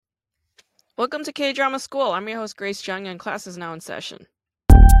Welcome to K-Drama School. I'm your host, Grace Jung, and class is now in session.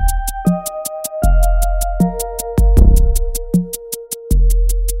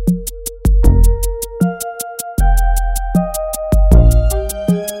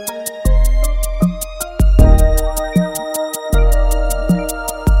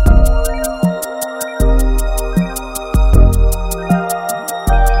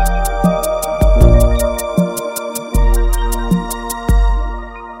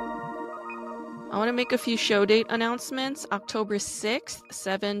 A few show date announcements. October 6th,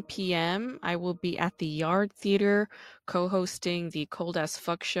 7 p.m. I will be at the Yard Theater co-hosting the Cold as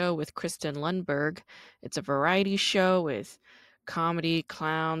Fuck show with Kristen Lundberg. It's a variety show with comedy,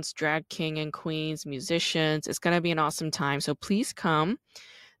 clowns, drag king and queens, musicians. It's going to be an awesome time, so please come.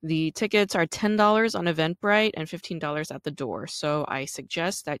 The tickets are $10 on Eventbrite and $15 at the door. So I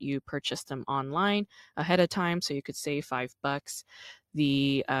suggest that you purchase them online ahead of time so you could save $5.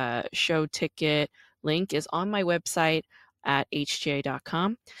 The show ticket link is on my website at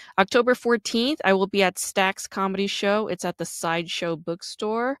hj.com. October 14th, I will be at Stax Comedy Show. It's at the Sideshow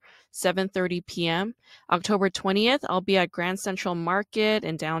Bookstore, 7:30 p.m. October 20th, I'll be at Grand Central Market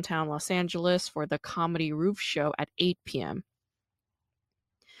in downtown Los Angeles for the Comedy Roof Show at 8 p.m.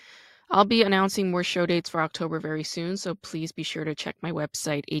 I'll be announcing more show dates for October very soon, so please be sure to check my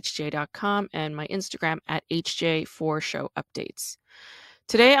website, hj.com, and my Instagram at hj for show updates.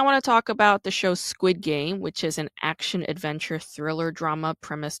 Today, I want to talk about the show Squid Game, which is an action-adventure thriller drama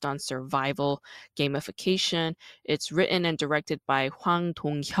premised on survival gamification. It's written and directed by Hwang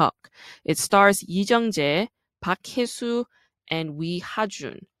Dong-hyuk. It stars Lee Jung-jae, Park Hae-soo, and Wi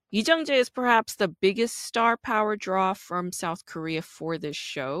Ha-jun. Lee Jung-jae is perhaps the biggest star power draw from South Korea for this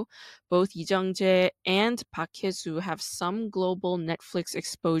show. Both Lee Jung-jae and Park Hae-soo have some global Netflix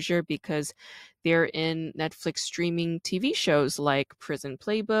exposure because they're in Netflix streaming TV shows like Prison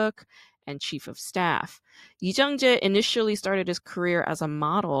Playbook and Chief of Staff. Lee Jung-jae initially started his career as a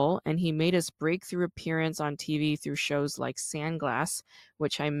model, and he made his breakthrough appearance on TV through shows like Sandglass,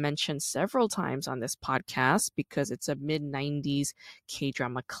 which I mentioned several times on this podcast because it's a mid-90s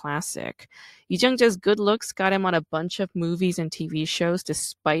K-drama classic. Lee Jung-jae's good looks got him on a bunch of movies and TV shows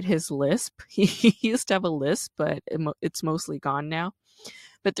despite his lisp. He used to have a lisp, but it's mostly gone now.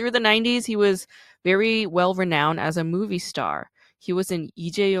 But through the 90s, he was very well renowned as a movie star. He was in Lee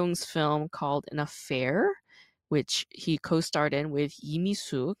Jae-young's film called An Affair, which he co-starred in with Lee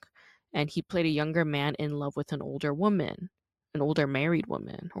Mi-suk, and he played a younger man in love with an older woman, an older married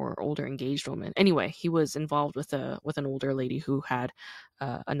woman or older engaged woman. Anyway, he was involved with an older lady who had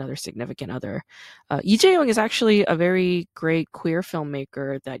another significant other. Lee Jae-young is actually a very great queer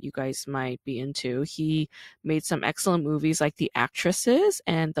filmmaker that you guys might be into. He made some excellent movies like The Actresses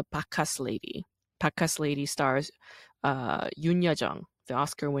and The Bakas Lady. Bakas Lady stars Yoon Ye-jung, the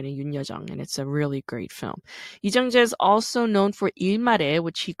Oscar-winning Yoon Ye-jung, and it's a really great film. Lee Jung-jae is also known for Ilmare,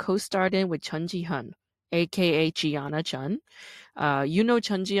 which he co-starred in with Chun Ji-hyun, aka Gianna Chun. You know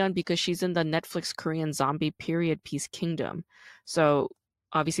Chun Ji-hyun because she's in the Netflix Korean zombie period piece Kingdom. So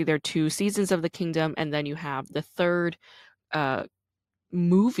obviously there are 2 seasons of the Kingdom, and then you have the third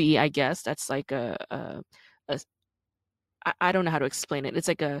movie, I guess, that's like I don't know how to explain it. It's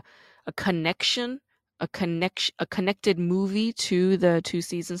like a connected movie to the 2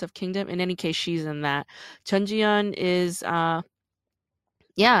 seasons of Kingdom. In any case, she's in that. Chun Ji-hyun is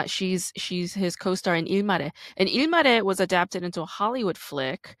she's his co-star in Ilmare. And Ilmare was adapted into a Hollywood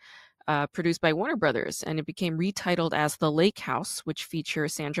flick produced by Warner Brothers, and it became retitled as The Lake House, which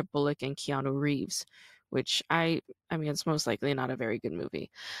features Sandra Bullock and Keanu Reeves, which I mean, it's most likely not a very good movie.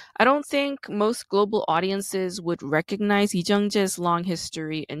 I don't think most global audiences would recognize Lee Jung-jae's long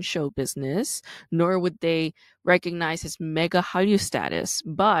history in show business, nor would they recognize his mega Hallyu status,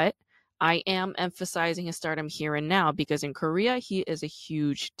 but I am emphasizing his stardom here and now because in Korea, he is a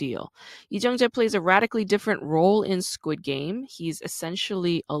huge deal. Lee Jung-jae plays a radically different role in Squid Game. He's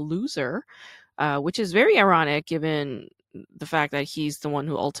essentially a loser, which is very ironic given the fact that he's the one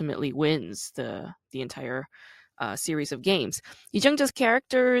who ultimately wins the entire series of games. Lee Jung-jae's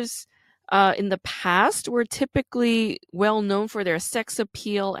characters in the past were typically well known for their sex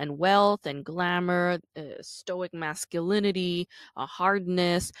appeal and wealth and glamour, stoic masculinity,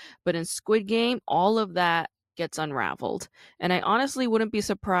 hardness. But in Squid Game, all of that gets unraveled. And I honestly wouldn't be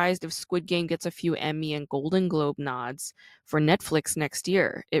surprised if Squid Game gets a few Emmy and Golden Globe nods for Netflix next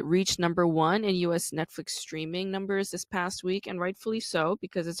year. It reached #1 in US Netflix streaming numbers this past week, and rightfully so,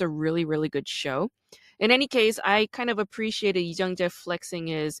 because it's a really, really good show. In any case, I kind of appreciated Lee Jung-jae flexing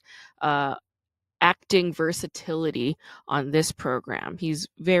his acting versatility on this program. He's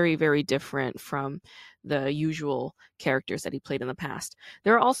very, very different from the usual characters that he played in the past.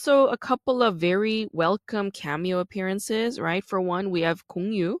 There are also a couple of very welcome cameo appearances, right? For one, we have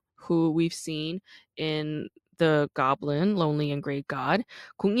Gong Yu, who we've seen in The Goblin, Lonely and Great God.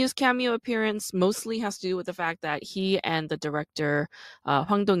 Gong Yu's cameo appearance mostly has to do with the fact that he and the director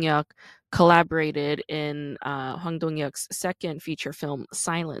Hwang Dong-hyuk collaborated in Hwang Dong-hyuk's second feature film,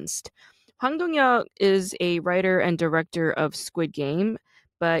 Silenced. Hwang Dong-hyuk is a writer and director of Squid Game,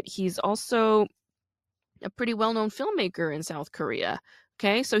 but he's also a pretty well-known filmmaker in South Korea.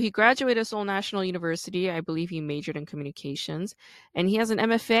 Okay, so he graduated Seoul National University. I believe he majored in communications, and he has an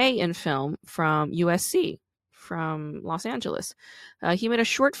MFA in film from USC, from Los Angeles. He made a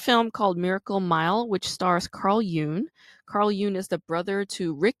short film called Miracle Mile, which stars Carl Yoon. Carl Yoon is the brother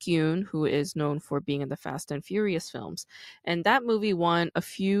to Rick Yoon, who is known for being in the Fast and Furious films. And that movie won a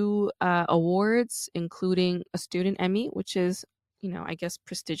few awards, including a Student Emmy, which is, I guess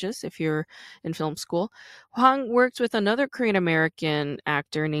prestigious if you're in film school. Hwang worked with another Korean American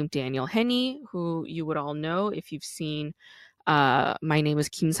actor named Daniel Henney, who you would all know if you've seen My Name is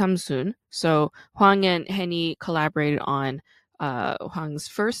Kim Sam-soon. So Hwang and Henney collaborated on Hwang's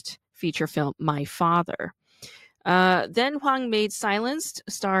first feature film, My Father. Then Hwang made Silenced,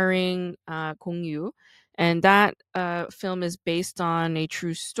 starring Gong Yu. And that film is based on a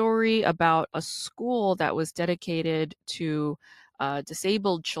true story about a school that was dedicated to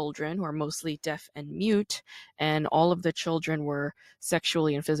disabled children who are mostly deaf and mute, and all of the children were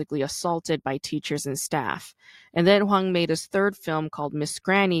sexually and physically assaulted by teachers and staff. And then Hwang made his third film called Miss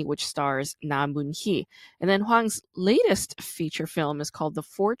Granny, which stars Na Moon-hee. And then Hwang's latest feature film is called The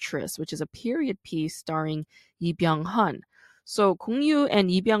Fortress, which is a period piece starring Lee Byung-hun. So Gong Yu and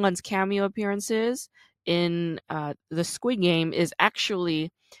Lee Byung-hun's cameo appearances in the Squid Game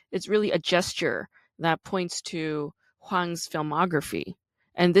it's really a gesture that points to Hwang's filmography.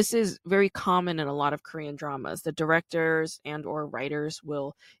 And this is very common in a lot of Korean dramas. The directors and or writers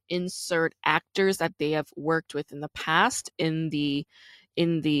will insert actors that they have worked with in the past in the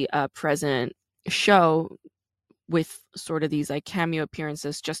present show with sort of these like cameo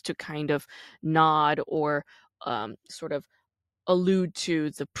appearances, just to kind of nod or sort of allude to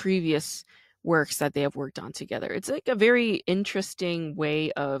the previous works that they have worked on together. It's like a very interesting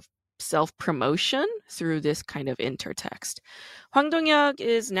way of self-promotion through this kind of intertext. Hwang Dong-hyuk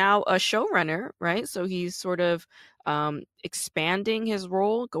is now a showrunner, right? So he's sort of expanding his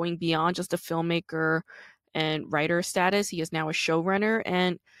role, going beyond just a filmmaker and writer status. He is now a showrunner,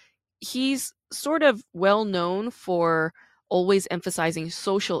 and he's sort of well known for always emphasizing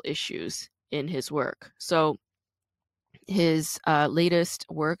social issues in his work. So his latest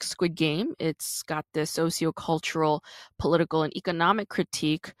work, Squid Game, it's got this sociocultural, political, and economic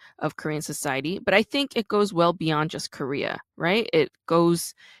critique of Korean society, but I think it goes well beyond just Korea, right? It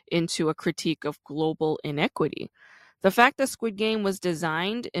goes into a critique of global inequity. The fact that Squid Game was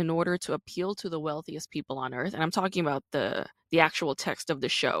designed in order to appeal to the wealthiest people on earth, and I'm talking about the actual text of the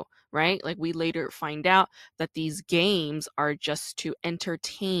show, right? Like, we later find out that these games are just to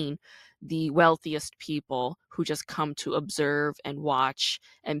entertain the wealthiest people who just come to observe and watch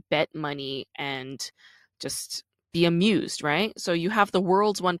and bet money and just be amused, right? So you have the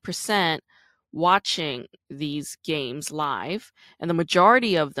world's 1% watching these games live, and the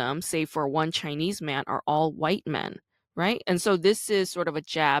majority of them, save for one Chinese man, are all white men, right? And so this is sort of a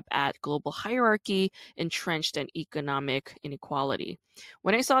jab at global hierarchy, entrenched in economic inequality.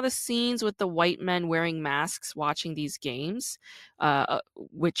 When I saw the scenes with the white men wearing masks watching these games,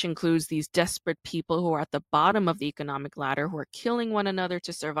 which includes these desperate people who are at the bottom of the economic ladder, who are killing one another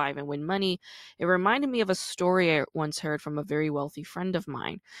to survive and win money, it reminded me of a story I once heard from a very wealthy friend of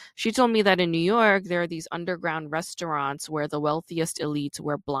mine. She told me that in New York, there are these underground restaurants where the wealthiest elites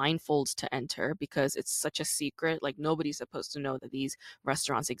wear blindfolds to enter because it's such a secret. Like, nobody's supposed to know that these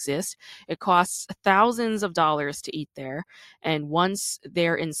restaurants exist. It costs thousands of dollars to eat there. And once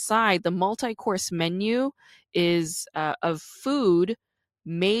they're inside, the multi-course menu is of food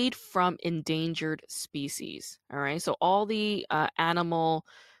made from endangered species. All right. So all the animal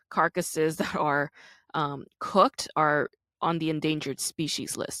carcasses that are cooked are on the endangered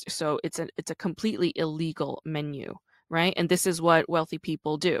species list. So it's a completely illegal menu, right? And this is what wealthy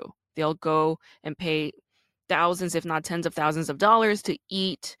people do. They'll go and pay thousands, if not tens of thousands of dollars to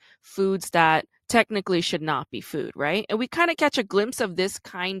eat foods that technically should not be food, right? And we kind of catch a glimpse of this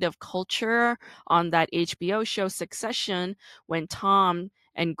kind of culture on that HBO show Succession, when Tom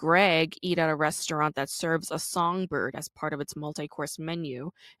and Greg eat at a restaurant that serves a songbird as part of its multi-course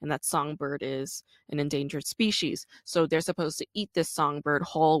menu, and that songbird is an endangered species. So they're supposed to eat this songbird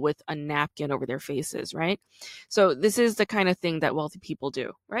whole with a napkin over their faces, right? So this is the kind of thing that wealthy people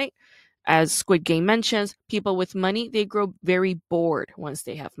do, right? As Squid Game mentions, people with money, they grow very bored once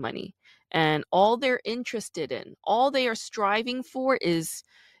they have money. And all they're interested in, all they are striving for is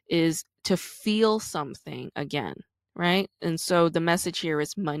to feel something again, right? And so the message here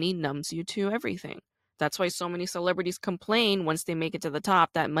is money numbs you to everything. That's why so many celebrities complain once they make it to the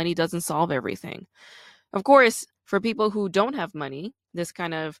top that money doesn't solve everything. Of course, for people who don't have money, this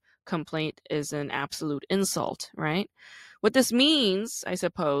kind of complaint is an absolute insult, right? What this means, I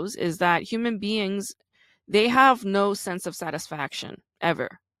suppose, is that human beings, they have no sense of satisfaction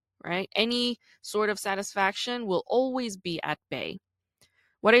ever, right? Any sort of satisfaction will always be at bay.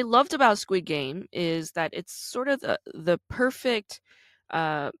 What I loved about Squid Game is that it's sort of the perfect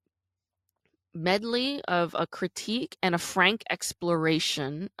uh, medley of a critique and a frank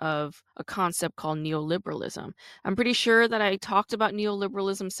exploration of a concept called neoliberalism. I'm pretty sure that I talked about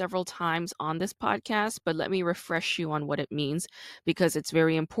neoliberalism several times on this podcast, but let me refresh you on what it means because it's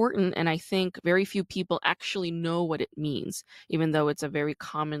very important, and I think very few people actually know what it means, even though it's a very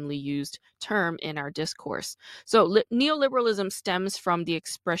commonly used term in our discourse. So neoliberalism stems from the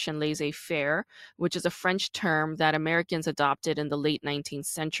expression laissez-faire, which is a French term that Americans adopted in the late 19th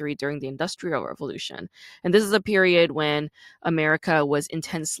century during the Industrial Revolution. And this is a period when America was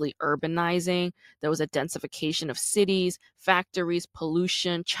intensely urbanizing. There was a densification of cities, factories,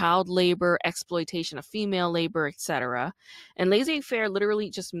 pollution, child labor, exploitation of female labor, etc. And laissez-faire literally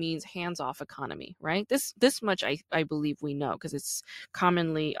just means hands-off economy, right? This much I believe we know because it's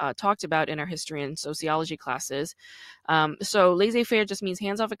commonly talked about in our history and sociology classes. So laissez-faire just means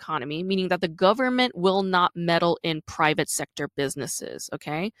hands-off economy, meaning that the government will not meddle in private sector businesses,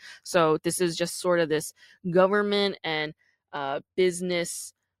 okay? So this is just sort of this government and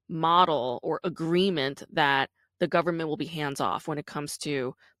business model or agreement that the government will be hands-off when it comes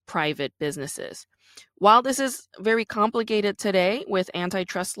to private businesses. While this is very complicated today with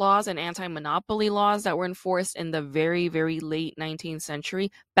antitrust laws and anti-monopoly laws that were enforced in the very, very late 19th century,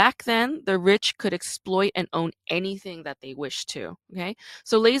 back then the rich could exploit and own anything that they wished to. Okay,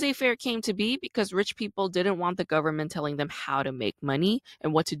 so laissez-faire came to be because rich people didn't want the government telling them how to make money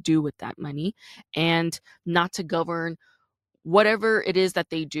and what to do with that money, and not to govern whatever it is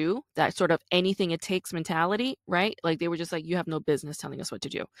that they do, that sort of anything it takes mentality, right? Like they were just like, you have no business telling us what to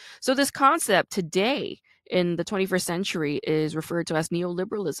do. So this concept today in the 21st century is referred to as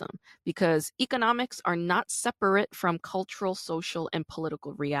neoliberalism because economics are not separate from cultural, social, and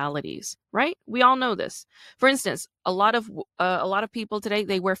political realities, right? We all know this. For instance, a lot of people today,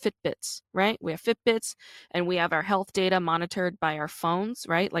 they wear Fitbits, right? We have Fitbits and we have our health data monitored by our phones,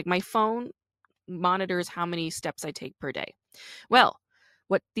 right? Like my phone monitors how many steps I take per day. Well,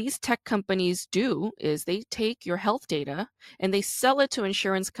 what these tech companies do is they take your health data and they sell it to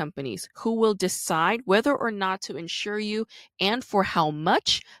insurance companies who will decide whether or not to insure you and for how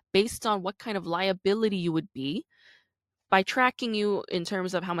much based on what kind of liability you would be by tracking you in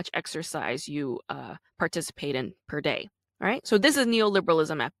terms of how much exercise you participate in per day. All right. So this is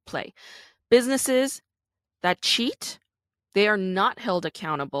neoliberalism at play. Businesses that cheat, they are not held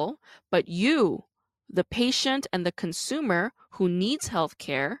accountable, but you, the patient and the consumer who needs health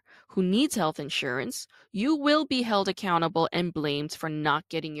care, who needs health insurance, you will be held accountable and blamed for not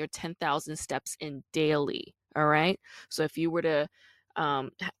getting your 10,000 steps in daily. All right. So if you were to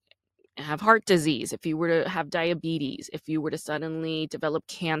have heart disease, if you were to have diabetes, if you were to suddenly develop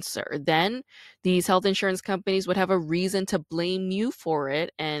cancer, then these health insurance companies would have a reason to blame you for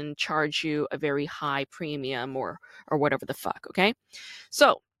it and charge you a very high premium or whatever the fuck, okay?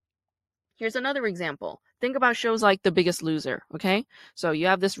 So here's another example. Think about shows like The Biggest Loser, okay? So you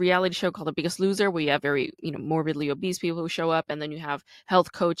have this reality show called The Biggest Loser where you have very, morbidly obese people who show up, and then you have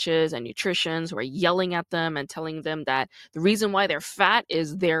health coaches and nutritionists who are yelling at them and telling them that the reason why they're fat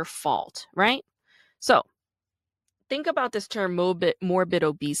is their fault, right? So think about this term morbid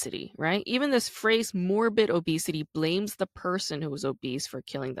obesity, right? Even this phrase morbid obesity blames the person who is obese for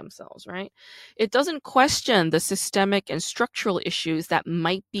killing themselves, right? It doesn't question the systemic and structural issues that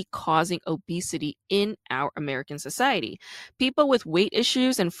might be causing obesity in our American society. People with weight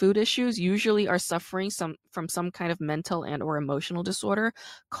issues and food issues usually are suffering from some kind of mental and or emotional disorder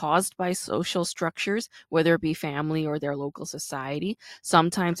caused by social structures, whether it be family or their local society.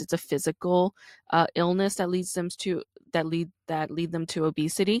 Sometimes it's a physical illness that leads them lead them to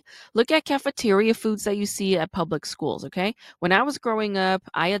obesity. Look at cafeteria foods that you see at public schools, okay? When I was growing up,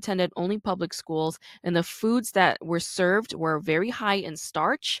 I attended only public schools, and the foods that were served were very high in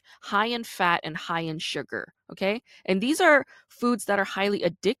starch, high in fat, and high in sugar, okay? And these are foods that are highly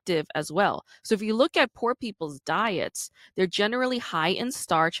addictive as well. So if you look at poor people's diets, they're generally high in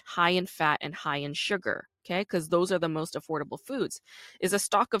starch, high in fat, and high in sugar, okay? Because those are the most affordable foods. Is a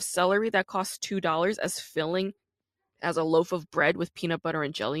stalk of celery that costs $2 as filling as a loaf of bread with peanut butter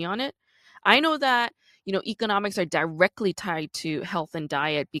and jelly on it? I know that, economics are directly tied to health and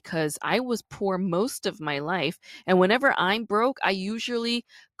diet because I was poor most of my life. And whenever I'm broke, I usually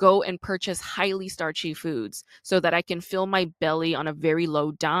go and purchase highly starchy foods so that I can fill my belly on a very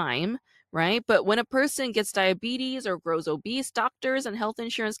low dime. Right. But when a person gets diabetes or grows obese, doctors and health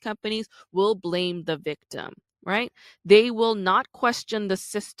insurance companies will blame the victim. Right. They will not question the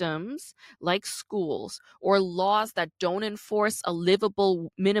systems like schools or laws that don't enforce a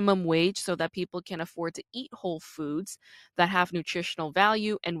livable minimum wage so that people can afford to eat whole foods that have nutritional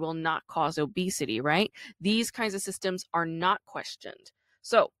value and will not cause obesity, right? These kinds of systems are not questioned.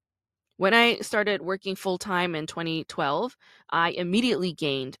 So, when I started working full time in 2012, I immediately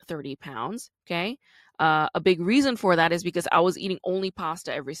gained 30 pounds. Okay. A big reason for that is because I was eating only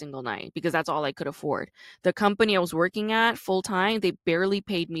pasta every single night because that's all I could afford. The company I was working at full time, they barely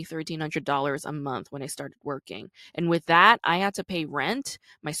paid me $1,300 a month when I started working. And with that, I had to pay rent,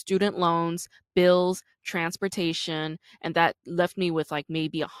 my student loans, bills, transportation, and that left me with like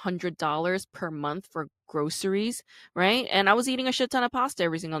maybe $100 per month for groceries, right? And I was eating a shit ton of pasta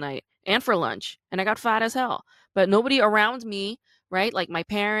every single night and for lunch, and I got fat as hell. But nobody around me, right? Like my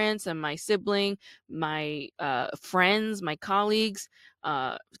parents and my sibling, my friends, my colleagues,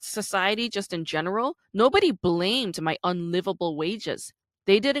 society just in general, nobody blamed my unlivable wages.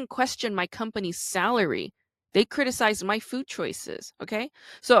 They didn't question my company's salary. They criticized my food choices, okay?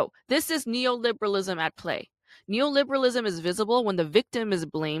 So this is neoliberalism at play. Neoliberalism is visible when the victim is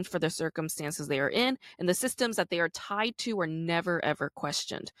blamed for the circumstances they are in, and the systems that they are tied to are never ever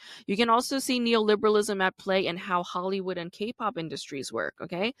questioned. You can also see neoliberalism at play in how Hollywood and K-pop industries work,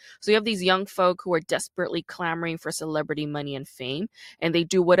 okay? So you have these young folk who are desperately clamoring for celebrity money and fame, and they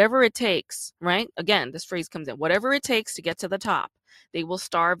do whatever it takes, right? Again, this phrase comes in, whatever it takes to get to the top. They will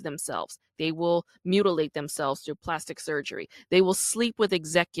starve themselves. They will mutilate themselves through plastic surgery. They will sleep with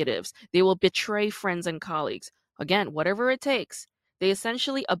executives. They will betray friends and colleagues. Again, whatever it takes. They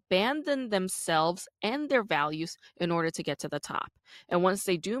essentially abandon themselves and their values in order to get to the top. And once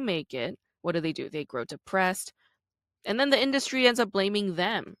they do make it, what do? They grow depressed. And then the industry ends up blaming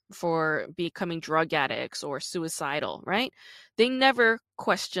them for becoming drug addicts or suicidal, right? They never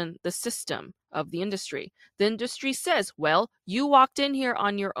question the system of the industry. The industry says, well, you walked in here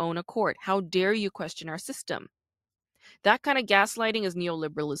on your own accord. How dare you question our system? That kind of gaslighting is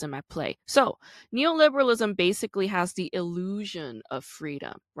neoliberalism at play. So, neoliberalism basically has the illusion of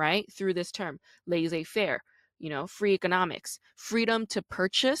freedom, right? Through this term, laissez faire, free economics, freedom to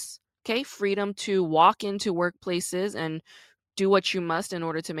purchase, okay, freedom to walk into workplaces and do what you must in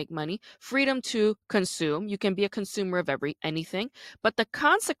order to make money, freedom to consume. You can be a consumer of anything, but the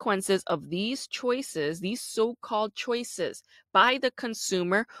consequences of these choices, these so-called choices by the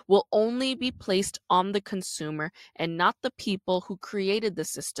consumer, will only be placed on the consumer and not the people who created the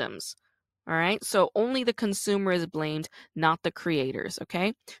systems. All right. So only the consumer is blamed, not the creators.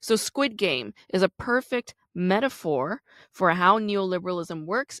 Okay. So Squid Game is a perfect metaphor for how neoliberalism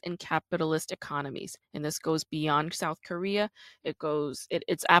works in capitalist economies. And this goes beyond South Korea.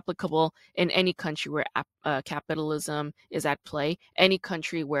 It's applicable in any country where capitalism is at play, any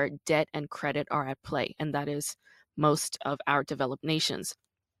country where debt and credit are at play. And that is most of our developed nations.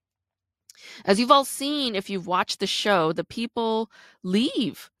 As you've all seen, if you've watched the show, the people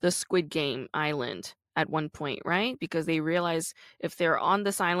leave the Squid Game island at one point, right? Because they realize if they're on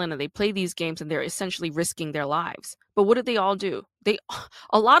this island and they play these games and they're essentially risking their lives. But what did they all do?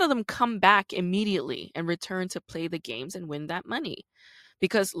 A lot of them come back immediately and return to play the games and win that money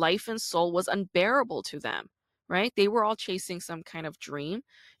because life and soul was unbearable to them, right? They were all chasing some kind of dream.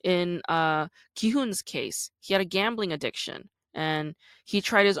 In Ki-hoon's case, he had a gambling addiction and he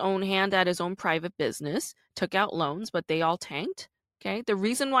tried his own hand at his own private business, took out loans, but they all tanked. Okay. The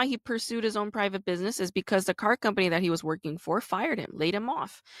reason why he pursued his own private business is because the car company that he was working for fired him, laid him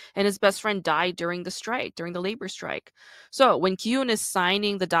off, and his best friend died during the labor strike. So when Ki-hoon is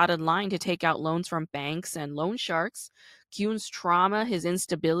signing the dotted line to take out loans from banks and loan sharks, Ki-hoon's trauma, his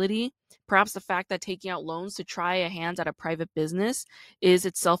instability, perhaps the fact that taking out loans to try a hand at a private business is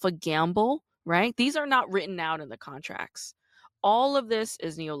itself a gamble, right? These are not written out in the contracts. All of this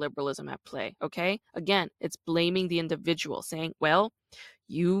is neoliberalism at play, okay? Again, it's blaming the individual, saying, well,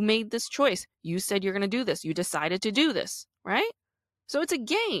 you made this choice. You said you're going to do this. You decided to do this, right? So it's a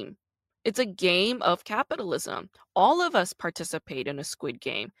game. It's a game of capitalism. All of us participate in a Squid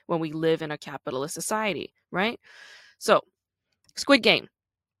Game when we live in a capitalist society, right? So, Squid Game.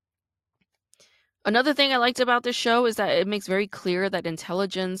 Another thing I liked about this show is that it makes very clear that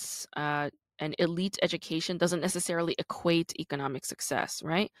intelligence and elite education doesn't necessarily equate economic success,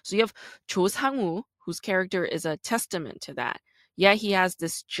 right? So you have Cho Sang-woo, whose character is a testament to that. Yeah, he has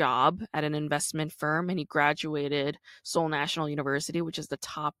this job at an investment firm and he graduated Seoul National University, which is the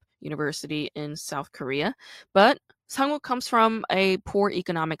top university in South Korea. But Sang-woo comes from a poor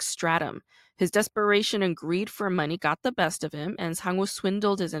economic stratum. His desperation and greed for money got the best of him, and Sang-woo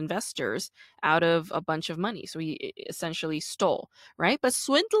swindled his investors out of a bunch of money. So he essentially stole, right? But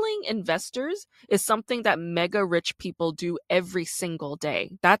swindling investors is something that mega rich people do every single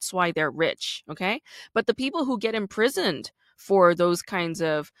day. That's why they're rich, okay? But the people who get imprisoned for those kinds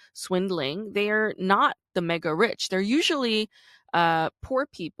of swindling, they are not the mega rich. They're usually poor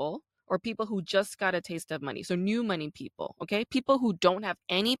people or people who just got a taste of money. So new money people, okay? People who don't have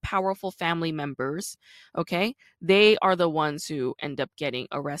any powerful family members, okay? They are the ones who end up getting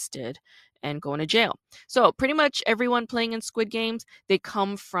arrested and going to jail. So pretty much everyone playing in Squid Games, they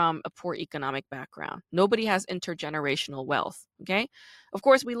come from a poor economic background. Nobody has intergenerational wealth, okay? Of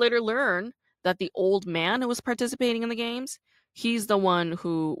course, we later learn that the old man who was participating in the games, he's the one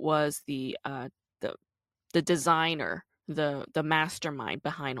who was the designer, the mastermind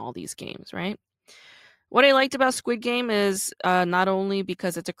behind all these games, right? What I liked about Squid Game is not only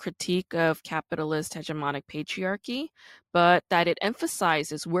because it's a critique of capitalist hegemonic patriarchy, but that it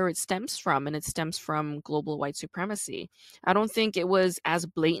emphasizes where it stems from, and it stems from global white supremacy. I don't think it was as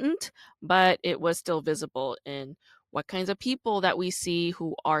blatant, but it was still visible in what kinds of people that we see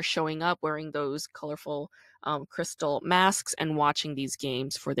who are showing up wearing those colorful crystal masks and watching these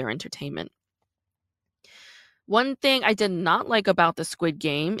games for their entertainment. One thing I did not like about the Squid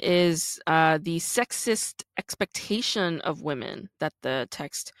Game is the sexist expectation of women that the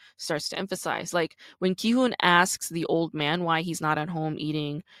text starts to emphasize. Like when Ki-hoon asks the old man why he's not at home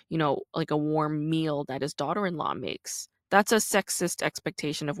eating, like a warm meal that his daughter-in-law makes. That's a sexist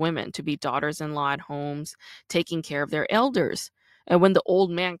expectation of women, to be daughters-in-law at homes, taking care of their elders. And when the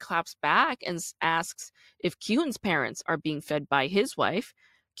old man claps back and asks if Ki-hoon's parents are being fed by his wife,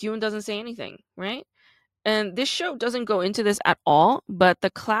 Ki-hoon doesn't say anything, right? And this show doesn't go into this at all, but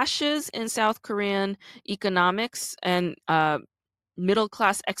the clashes in South Korean economics and middle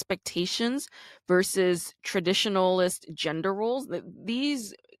class expectations versus traditionalist gender roles,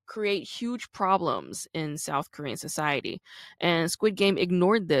 these create huge problems in South Korean society. And Squid Game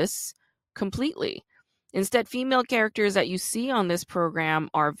ignored this completely. Instead, female characters that you see on this program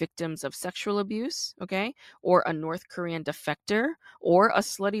are victims of sexual abuse, okay, or a North Korean defector, or a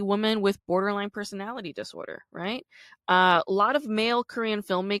slutty woman with borderline personality disorder, right? A lot of male Korean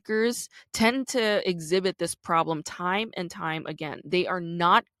filmmakers tend to exhibit this problem time and time again. They are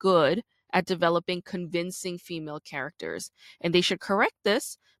not good at developing convincing female characters, and they should correct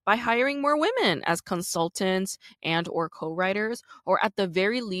this by hiring more women as consultants and or co-writers, or at the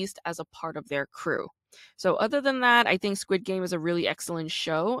very least as a part of their crew. So other than that, I think Squid Game is a really excellent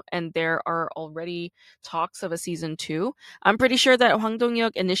show, and there are already talks of a season 2. I'm pretty sure that Hwang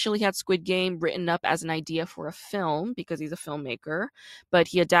Dong-hyuk initially had Squid Game written up as an idea for a film because he's a filmmaker, but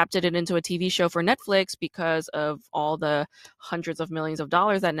he adapted it into a TV show for Netflix because of all the hundreds of millions of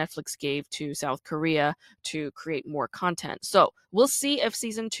dollars that Netflix gave to South Korea to create more content. So we'll see if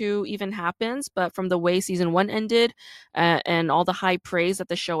season 2 even happens, but from the way season 1 ended and all the high praise that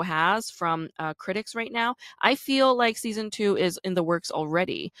the show has from critics right now, I feel like season 2 is in the works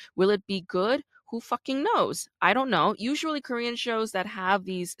already. Will it be good? Who fucking knows? I don't know. Usually Korean shows that have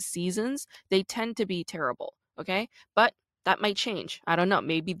these seasons, they tend to be terrible, okay? But that might change. I don't know.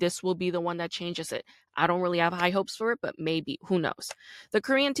 Maybe this will be the one that changes it. I don't really have high hopes for it, but maybe. Who knows? The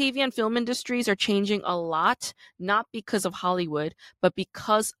Korean TV and film industries are changing a lot, not because of Hollywood, but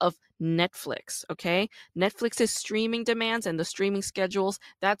because of Netflix, okay? Netflix's streaming demands and the streaming schedules,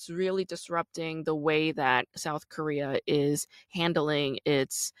 that's really disrupting the way that South Korea is handling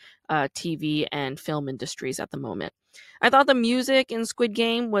its TV and film industries at the moment. I thought the music in Squid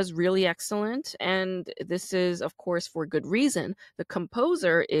Game was really excellent, and this is, of course, for good reason. The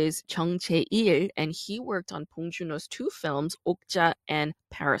composer is Chung Chae-il, and he worked on Bong Joon-ho's 2 films, Okja and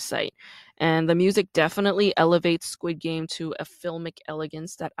Parasite. And the music definitely elevates Squid Game to a filmic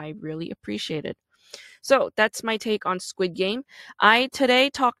elegance that I really appreciated. So that's my take on Squid Game. I today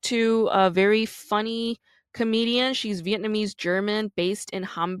talked to a very funny comedian. She's Vietnamese German, based in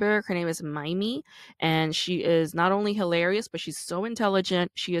Hamburg. Her name is Mimi, and she is not only hilarious, but she's so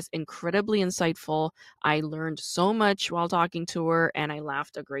intelligent. She is incredibly insightful. I learned so much while talking to her, and I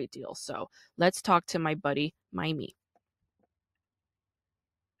laughed a great deal. So let's talk to my buddy Mimi.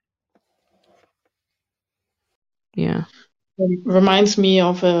 Yeah. Reminds me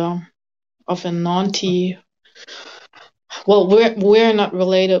of an auntie. Well, we're not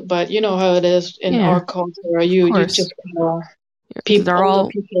related, but you know how it is in Yeah, our culture. of You course. just call They're older all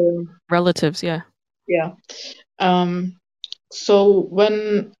people. relatives. Yeah. Yeah. So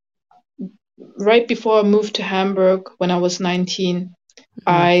right before I moved to Hamburg when I was 19, Mm-hmm.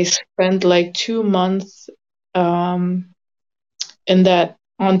 I spent like 2 months um in that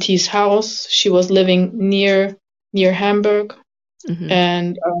auntie's house. She was living near Hamburg, Mm-hmm.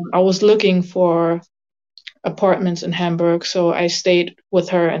 and I was looking for apartments in Hamburg, so I stayed with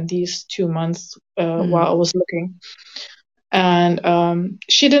her in these 2 months while I was looking. And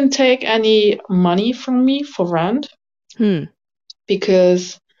she didn't take any money from me for rent Hmm.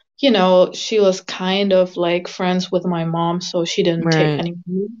 because, you know, she was kind of like friends with my mom, so she didn't take Right. any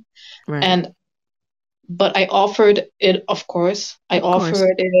money. Right. And but I offered it, of course. I Of course.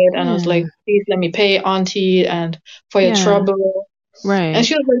 offered it, and I was Yeah. like, please let me pay, auntie, and for your Yeah. trouble. And Right.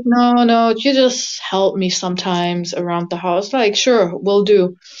 she was like, no, no, you just help me sometimes around the house. Like, sure, will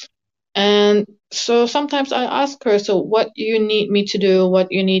do. And so sometimes I ask her, so what you need me to do,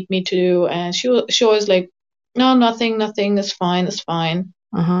 what you need me to do, and she always like, no, nothing, nothing, it's fine, it's fine.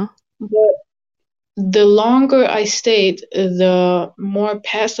 Uh-huh. But the longer I stayed, the more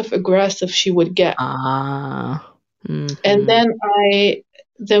passive aggressive she would get. Ah. And Mm-hmm.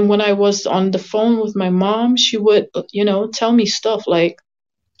 then when I was on the phone with my mom, she would, you know, tell me stuff like,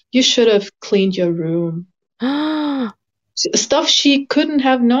 you should have cleaned your room. Stuff she couldn't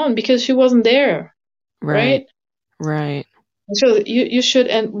have known because she wasn't there, Right. right? Right. So you should.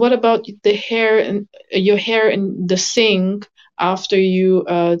 And what about the hair and your hair in the sink after you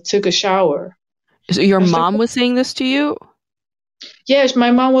took a shower? So your I was like, mom was saying this to you? yes,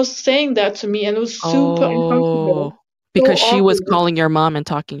 my mom was saying that to me, and it was super uncomfortable, Oh, so because she was awkward. calling your mom and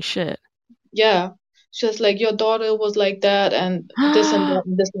talking shit. Yeah, she was like, your daughter was like that, and this and that,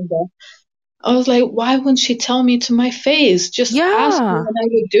 and this and that. I was like, why wouldn't she tell me to my face? Just ask me Yeah. and I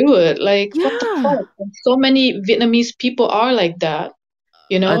would do it. Like, what the Yeah. fuck? And so many Vietnamese people are like that.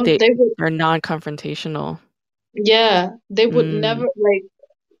 You know, They they would, are non-confrontational. yeah, they would never Mm. like.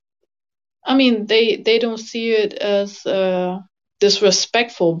 I mean, they don't see it as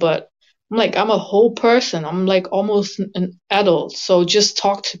disrespectful, but I'm like, I'm a whole person. I'm like almost an adult, so just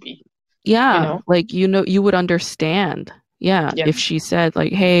talk to me. You Yeah, know? like you would understand. Yeah, Yeah, if she said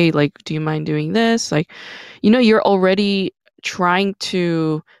like, "Hey, like do you mind doing this?" Like, you're already trying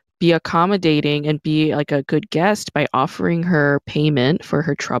to be accommodating and be like a good guest by offering her payment for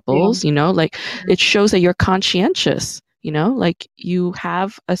her yeah, troubles, like it shows that you're conscientious, like you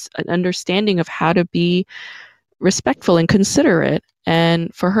have an understanding of how to be respectful and considerate.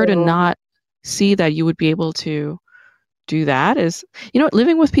 And for her to so not see that you would be able to do that is,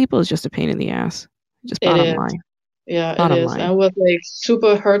 living with people is just a pain in the ass. Just it bottom is. line. Yeah, it Bottom is. And line. it was like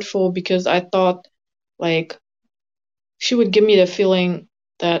super hurtful because I thought like she would give me the feeling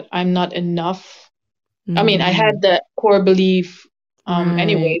that I'm not enough. I mean, I had Mm, that core belief right.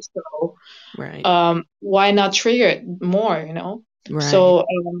 anyway, so Right. why not trigger it more, you know? Right. So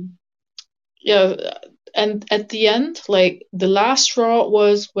yeah, and at the end, like the last straw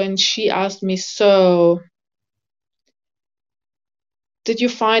was when she asked me, so did you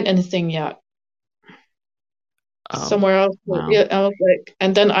find anything yet? Oh, Somewhere else? wow. Yeah, I was like,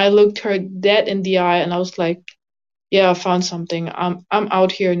 and then I looked her dead in the eye and I was like, yeah, I found something. I'm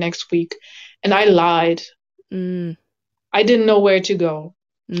out here next week. And I lied. Mm, I didn't know where to go.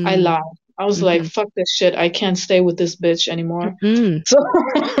 I mm, lied. I was like, mm-hmm, fuck this shit. I can't stay with this bitch anymore. mm,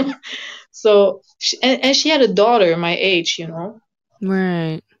 So, and she had a daughter my age, you know.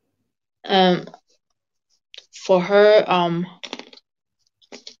 right. Um, for her,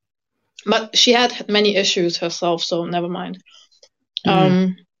 but she had many issues herself, so never mind. Mm.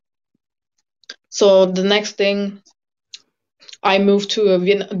 Um, so the next thing, I moved to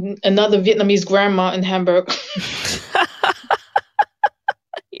another Vietnamese grandma in Hamburg.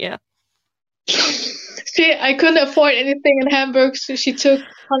 Yeah. I couldn't afford anything in Hamburg, so she took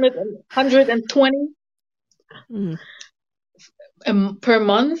 120 Mm, per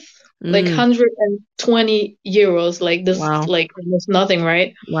month, like mm, 120 euros, like this, wow. like almost nothing,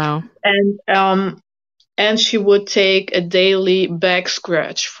 right? Wow. And she would take a daily back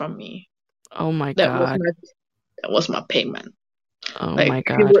scratch from me. Oh my That was God. my that was my payment. Oh Like my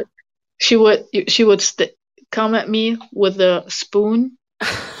God. she would come at me with a spoon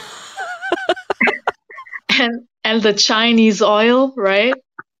and the Chinese oil, right?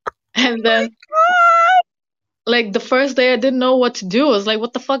 And then like the first day I didn't know what to do. I was like,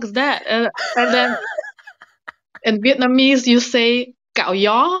 what the fuck is that? And then in Vietnamese you say "cạo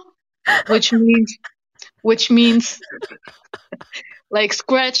gió," which means like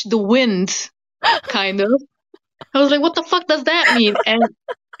scratch the wind, kind of. I was like, what the fuck does that mean?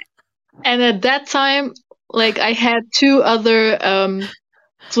 And at that time, like I had two other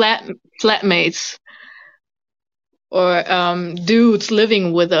flatmates or dudes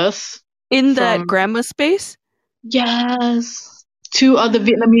living with us In that from grandma space? yes, two other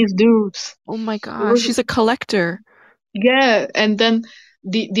Vietnamese dudes. Oh my It gosh, was she's a collector. yeah, and then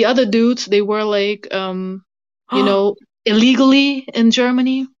the other dudes they were like you Oh know illegally in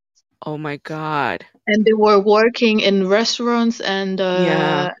Germany my god. and they were working in restaurants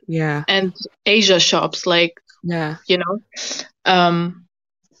Yeah, yeah, and Asia shops like yeah. you know um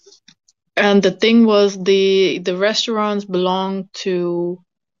and the thing was the restaurants belonged to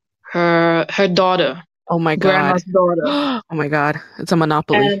her daughter, Oh my god. grandma's daughter. Oh my god. It's a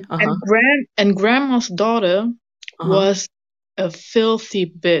monopoly. Uh-huh. And grandma's daughter Uh-huh. was a filthy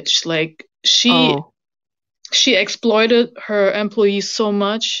bitch. Like Oh. she exploited her employees so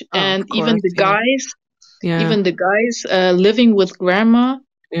much, Oh, and of course. Yeah. Yeah. even the guys living with grandma,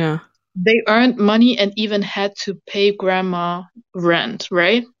 Yeah. they earned money and even had to pay grandma rent,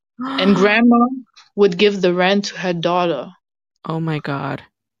 right? And grandma would give the rent to her daughter. Oh my god.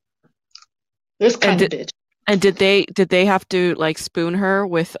 This And kind of bitch. did they have to like spoon her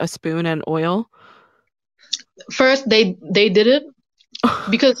with a spoon and oil? First, they did it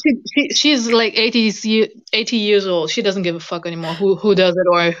because she's like 80 years old. She doesn't give a fuck anymore who does it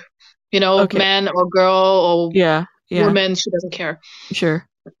or Okay. man or girl or Yeah. Yeah. woman. She doesn't care Sure.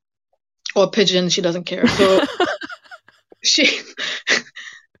 or pigeon. She doesn't care. So she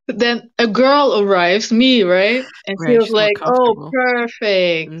then a girl arrives, me, right? And she Right. was She's more like, "Oh, comfortable.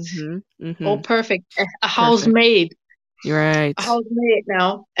 perfect. Mm-hmm. Oh, Mm-hmm. perfect. A Perfect. housemaid. You're A right. housemaid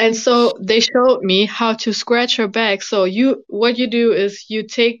now." And so they showed me how to scratch her back. So what you do is you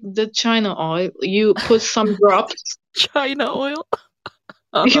take the China oil, you put some drops, China oil.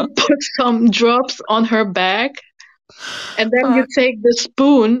 you Uh-huh. put some drops on her back, and then you Fuck. take the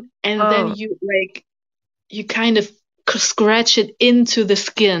spoon and then Oh. you kind of scratch it into the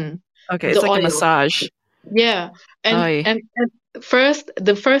skin, Okay. the It's like a oil. massage. Yeah. Oh. And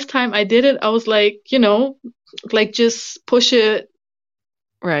the first time I did it, I was like, like just push it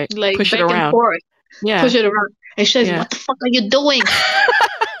Right. like Push it back and around. forth, push Yeah. it around. And she says, Yeah. "What the fuck are you doing?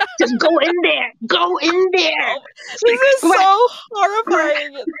 Just go in there, Oh, this is scratch, so scratch."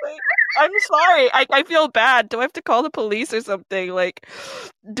 horrifying. It's like, I'm sorry. I feel bad. Do I have to call the police or something? Like,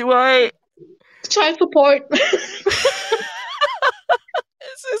 do I? Child support.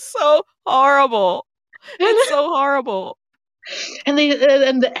 This is so horrible. It's so horrible. And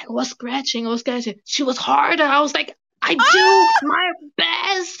I was scratching. She was harder. I was like, I do my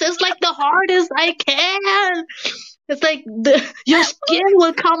best. It's like the hardest I can. It's like your skin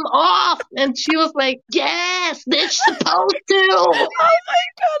will come off. And she was like, yes, it's supposed to. Oh my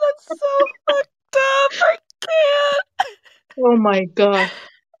god, that's so fucked up. I can't. Oh my god.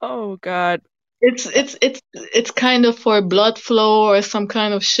 Oh god. It's kind of for blood flow or some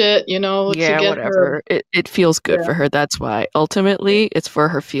kind of shit, to Yeah, get her. whatever. It feels good Yeah. for her. That's why. Ultimately, it's for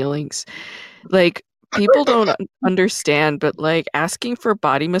her feelings. Like, people don't understand, but like asking for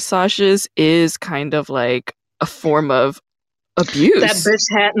body massages is kind of like a form of That abuse.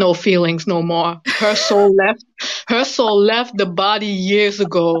 bitch had no feelings no more. Her soul left. Her soul left the body years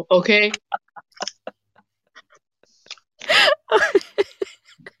ago. Okay.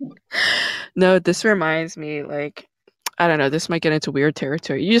 No, this reminds me, like, I don't know, this might get into weird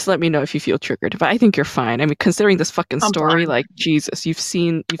territory. You just let me know if you feel triggered. But I think you're fine. I mean, considering this fucking I'm story, fine. like, Jesus, you've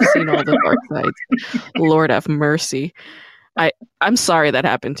seen all the dark sides. Lord have mercy. I'm sorry that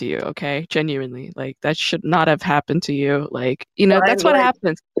happened to you, okay? Genuinely. Like, that should not have happened to you. Like, that's what Like,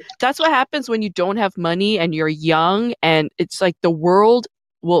 happens. That's what happens when you don't have money and you're young, and it's like the world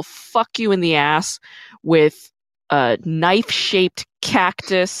will fuck you in the ass with a knife-shaped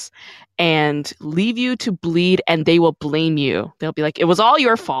cactus and leave you to bleed, and they will blame you. They'll be like, it was all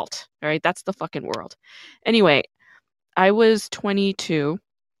your fault. All right? That's the fucking world. Anyway, I was 22.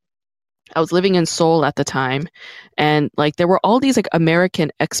 I was living in Seoul at the time, and like there were all these like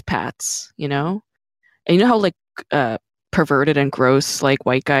American expats, and you know how like perverted and gross like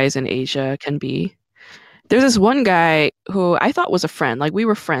white guys in Asia can be. There's this one guy who I thought was a friend, like we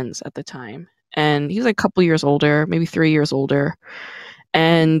were friends at the time, and he was like a couple years older, maybe 3 years older,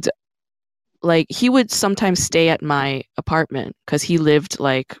 and like he would sometimes stay at my apartment because he lived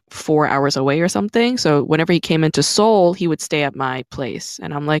like 4 hours away or something. So whenever he came into Seoul, he would stay at my place.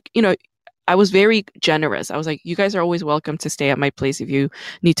 And I'm like, I was very generous. I was like, you guys are always welcome to stay at my place if you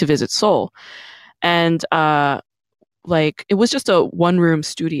need to visit Seoul. And like it was just a one room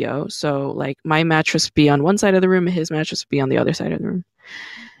studio. So like my mattress would be on one side of the room and his mattress would be on the other side of the room.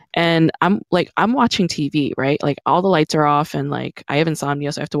 And I'm watching TV, right? Like all the lights are off and like I have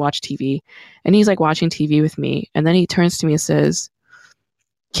insomnia, so I have to watch TV. And he's like watching TV with me. And then he turns to me and says,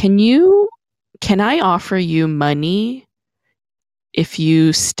 can I offer you money if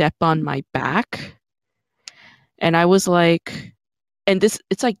you step on my back? And I was like, and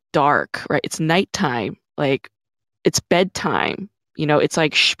it's like dark, right? It's nighttime. Like it's bedtime. It's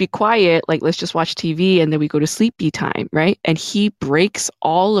like, shh, be quiet. Like, let's just watch TV and then we go to sleepy time, right? And he breaks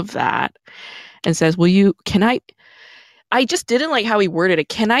all of that and says, I just didn't like how he worded it.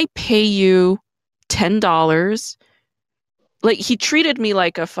 Can I pay you $10? Like, he treated me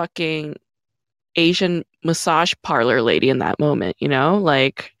like a fucking Asian massage parlor lady in that moment,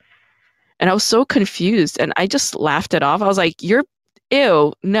 Like, and I was so confused and I just laughed it off. I was like, ew,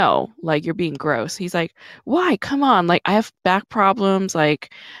 no, like you're being gross. He's like, why? Come on. Like I have back problems.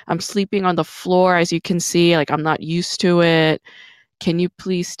 Like I'm sleeping on the floor, as you can see. Like I'm not used to it. Can you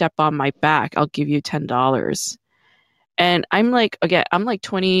please step on my back? I'll give you $10. And I'm like, again, I'm like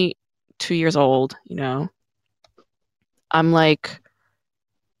 22 years old, I'm like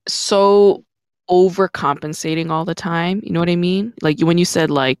so overcompensating all the time. You know what I mean? Like when you said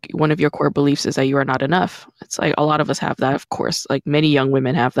like one of your core beliefs is that you are not enough. It's like a lot of us have that, of course. Like many young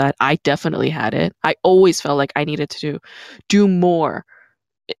women have that. I definitely had it. I always felt like I needed to do more.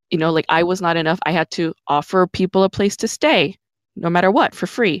 Like I was not enough. I had to offer people a place to stay, no matter what, for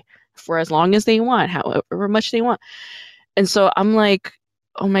free, for as long as they want, however much they want. And so I'm like,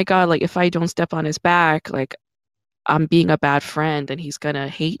 oh my God, like if I don't step on his back, like I'm being a bad friend and he's gonna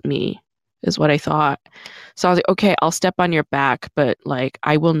hate me, is what I thought. So I was like, okay, I'll step on your back, but like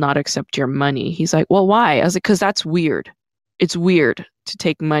I will not accept your money. He's like, well, why? I was like, because that's weird. It's weird to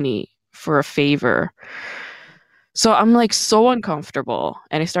take money for a favor. So I'm like so uncomfortable.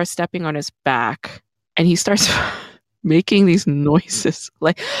 And I start stepping on his back and he starts making these noises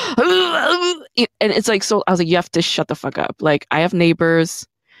like and it's like, so I was like, you have to shut the fuck up. Like I have neighbors,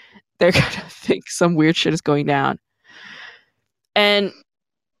 they're gonna think some weird shit is going down. And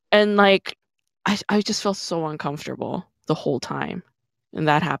like I just felt so uncomfortable the whole time. And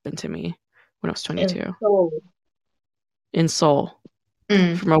that happened to me when I was 22 in Seoul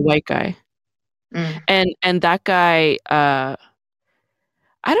from a white guy. And that guy, I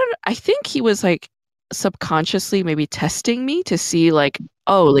think he was like subconsciously maybe testing me to see like,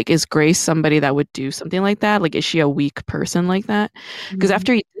 oh, like is Grace somebody that would do something like that? Like is she a weak person like that? Because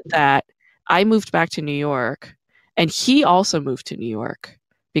after he did that, I moved back to New York and he also moved to New York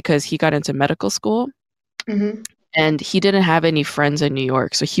because he got into medical school. And he didn't have any friends in New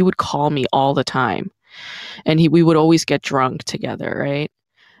York, so he would call me all the time. And we would always get drunk together, right?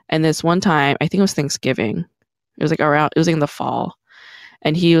 And this one time, I think it was Thanksgiving. It was like in the fall.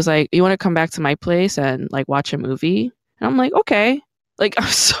 And he was like, you want to come back to my place and like watch a movie? And I'm like, okay. Like I'm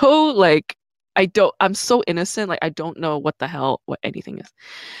so innocent. Like I don't know what anything is.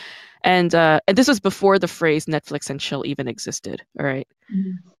 And this was before the phrase Netflix and chill even existed. All right.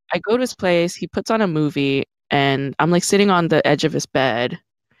 I go to his place, he puts on a movie, and I'm like sitting on the edge of his bed,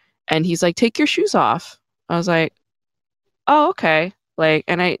 and he's like, take your shoes off. I was like, oh, okay. Like,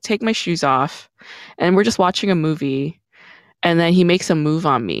 and I take my shoes off, and we're just watching a movie, and then he makes a move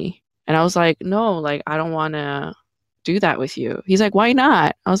on me. And I was like, no, like, I don't want to do that with you. He's like, why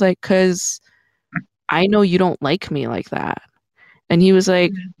not? I was like, because I know you don't like me like that. And he was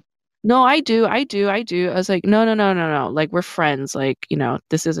like, no, I do. I was like, no. Like, we're friends. Like,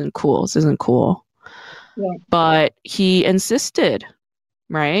 this isn't cool. This isn't cool. Yeah. But he insisted,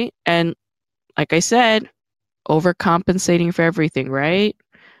 right? And like I said, overcompensating for everything, right?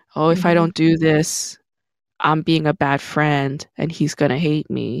 Oh, if I don't do this, I'm being a bad friend and he's going to hate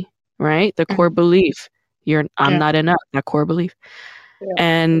me, right? The core belief. I'm not enough, that core belief. Yeah.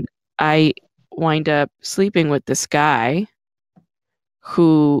 And I wind up sleeping with this guy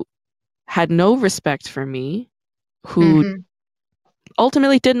who had no respect for me, who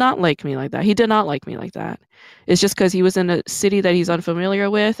ultimately did not like me like that. He did not like me like that. It's just because he was in a city that he's unfamiliar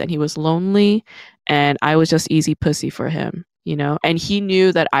with and he was lonely and I was just easy pussy for him, And he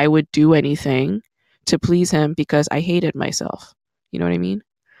knew that I would do anything to please him because I hated myself. You know what I mean?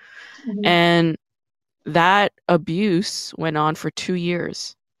 And that abuse went on for 2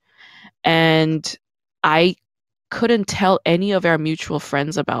 years. And I couldn't tell any of our mutual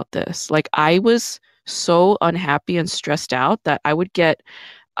friends about this. Like I was so unhappy and stressed out that I would get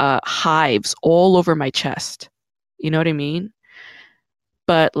hives all over my chest. You know what I mean?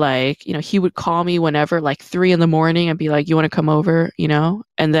 But like, he would call me whenever, like 3 in the morning, and be like, "You want to come over?"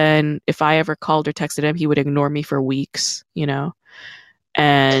 And then if I ever called or texted him, he would ignore me for weeks.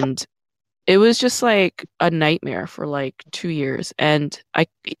 And it was just like a nightmare for like 2 years. And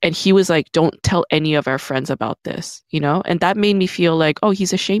he was like, "Don't tell any of our friends about this." And that made me feel like, oh,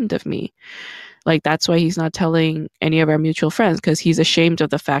 he's ashamed of me. Like that's why he's not telling any of our mutual friends, because he's ashamed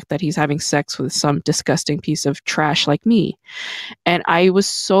of the fact that he's having sex with some disgusting piece of trash like me. And I was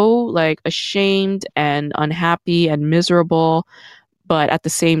so like ashamed and unhappy and miserable, but at the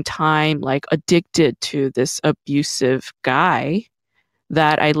same time like addicted to this abusive guy,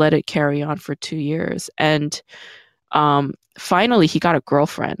 that I let it carry on for 2 years. And finally he got a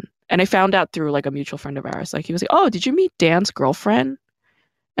girlfriend. And I found out through like a mutual friend of ours. Like he was like, "Oh, did you meet Dan's girlfriend?"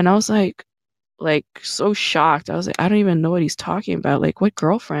 And I was like so shocked. I was like, I don't even know what he's talking about. Like, what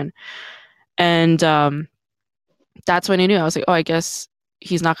girlfriend? And that's when I knew. I was like, oh, I guess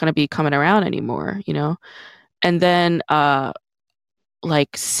he's not going to be coming around anymore. And then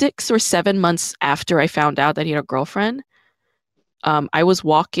like 6 or 7 months after I found out that he had a girlfriend, I was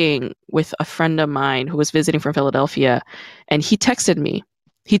walking with a friend of mine who was visiting from Philadelphia, and he texted me.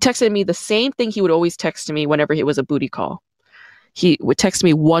 He texted me the same thing he would always text me whenever it was a booty call. He would text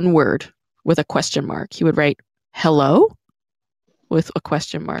me one word with a question mark. He would write, "Hello?" with a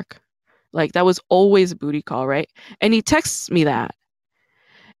question mark. Like that was always a booty call, right? And he texts me that.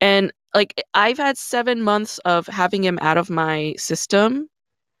 And like I've had 7 months of having him out of my system.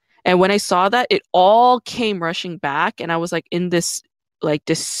 And when I saw that, it all came rushing back. And I was like in this like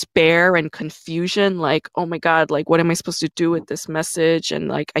despair and confusion, like, oh my God, like what am I supposed to do with this message? And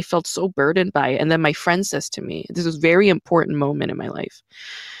like I felt so burdened by it. And then my friend says to me, this is a very important moment in my life.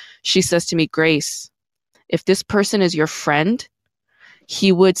 She says to me, "Grace, if this person is your friend,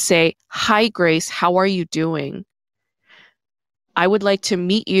 he would say, 'Hi, Grace, how are you doing? I would like to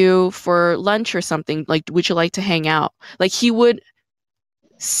meet you for lunch or something. Like, would you like to hang out?'" Like he would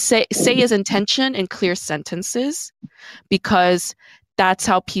say his intention in clear sentences, because that's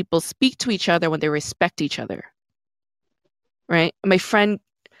how people speak to each other when they respect each other. Right? My friend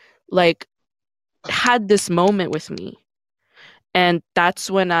like had this moment with me, and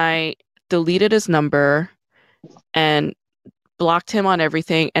that's when I deleted his number and blocked him on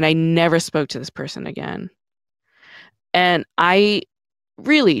everything, and I never spoke to this person again. And I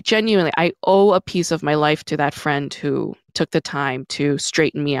really, genuinely, I owe a piece of my life to that friend who took the time to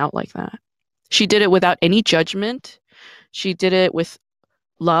straighten me out like that. She did it without any judgment. She did it with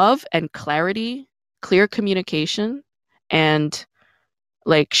love and clarity, clear communication, and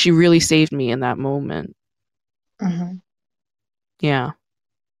like she really saved me in that moment. Mm-hmm. Yeah.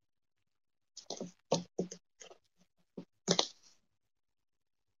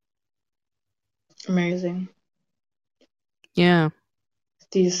 Amazing. Yeah.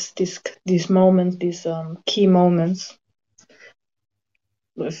 These moments, these key moments.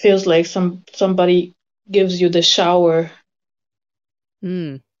 It feels like somebody gives you the shower.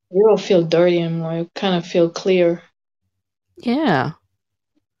 Mm. You don't feel dirty anymore. You kind of feel clear. Yeah.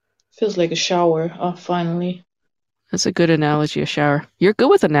 Feels like a shower. Oh, finally. That's a good analogy, a shower. You're good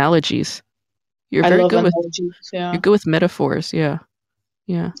with analogies. You're I very love good with analogies. you're Yeah. good with metaphors. Yeah.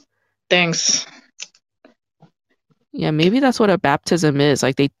 Yeah. Thanks. Yeah, maybe that's what a baptism is.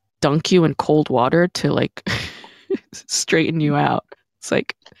 Like they dunk you in cold water to like straighten you out. It's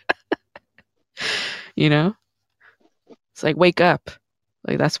like, you know, it's like wake up.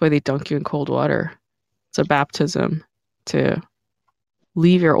 Like that's why they dunk you in cold water. It's a baptism to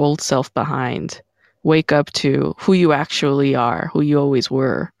leave your old self behind. Wake up to who you actually are, who you always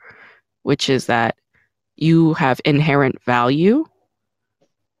were, which is that you have inherent value,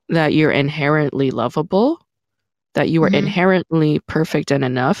 that you're inherently lovable, that you are Mm-hmm. inherently perfect and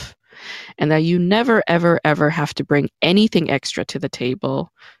enough, and that you never, ever, ever have to bring anything extra to the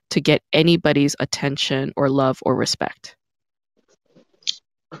table to get anybody's attention or love or respect.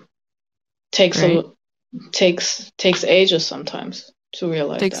 Takes Right? a takes ages sometimes to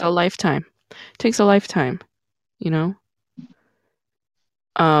realize Takes a that. lifetime. Takes a lifetime, you know?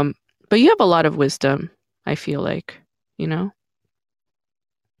 Um, but you have a lot of wisdom, I feel like, you know?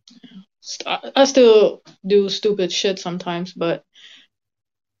 I still do stupid shit sometimes, but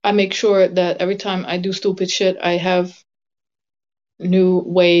I make sure that every time I do stupid shit, I have new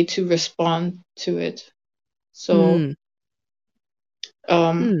way to respond to it. So Mm,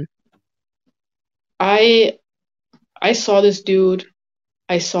 um, mm, I I saw this dude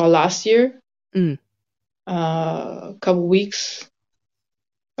I saw last year. mm, a couple weeks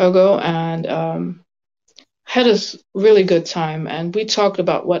ago, and had a really good time. And we talked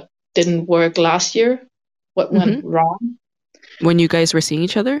about what didn't work last year, what Hmm. went wrong. When you guys were seeing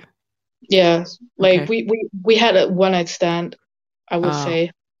each other? Yeah, like Okay. we had a one night stand, I would Oh,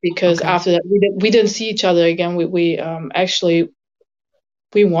 say, because okay. after that we didn't see each other again. We actually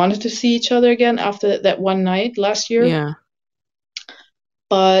we wanted to see each other again after that one night last year, Yeah.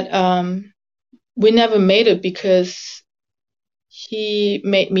 but we never made it because he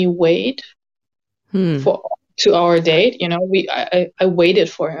made me wait Hmm. for to our date. You know, I waited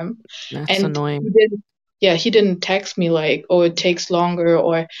for him, That's and he annoying. didn't. Yeah, he didn't text me like, "Oh, it takes longer,"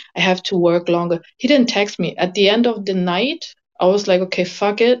 or "I have to work longer." He didn't text me. At the end of the night, I was like, "Okay,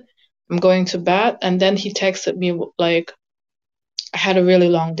 fuck it, I'm going to bed." And then he texted me like, "I had a really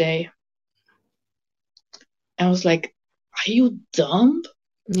long day." And I was like, "Are you dumb?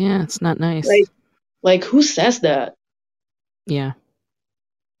 Yeah, it's not Like, nice. who says that?" Yeah.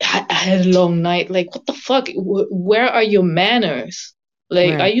 I had a long night. Like, what the fuck? Where are your manners?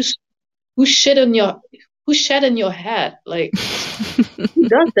 Like, are Right. you who shit in your who shat in your head? Like, who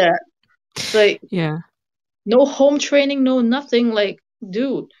does that? Like, Yeah. no home training, no nothing. Like,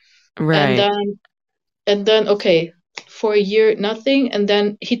 dude. And Right. then okay, for a year nothing. And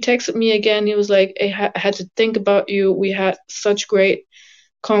then he texted me again. He was like, I had to think about you. We had such great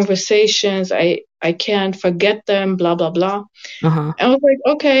conversations. I can't forget them. Blah blah blah. Uh-huh. I was like,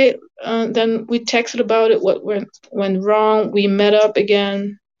 okay. Then we texted about it. What went wrong? We met up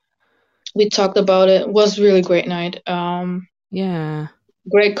again. We talked about it. It was really great night. Yeah.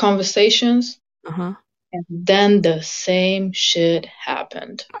 Great conversations. Uh-huh. And then the same shit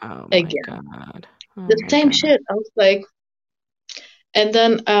happened Oh my again. God. Oh The my same God. shit. I was like, and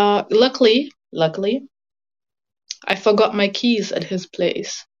then luckily, I forgot my keys at his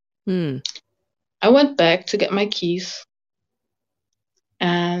place. Hmm. I went back to get my keys,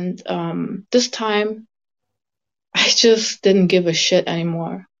 and this time I just didn't give a shit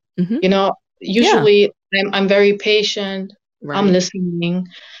anymore. Mm-hmm. You know, Yeah. usually I'm very patient. I'm Right. listening.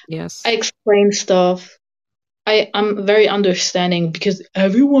 I Yes. explain stuff. I'm very understanding because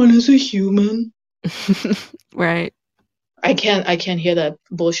everyone is a human. Right. I can't hear that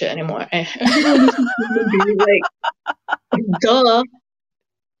bullshit anymore. Everyone is a human being, like duh.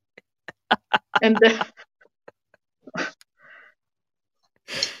 And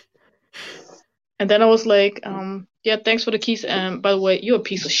then, I was like, yeah, thanks for the keys. And by the way, you're a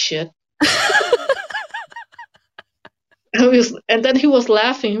piece of shit. And then he was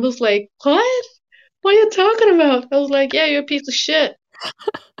laughing. He was like, what? What are you talking about? I was like, yeah, you're a piece of shit.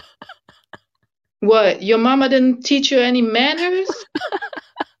 What? Your mama didn't teach you any manners?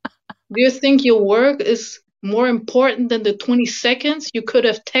 Do you think your work is more important than the 20 seconds you could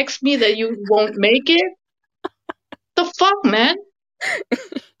have texted me that you won't make it? The fuck, man?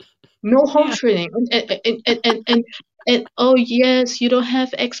 No home Yeah. training. And oh, yes, you don't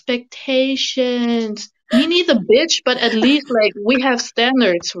have expectations. Me neither, bitch, but at least, like, we have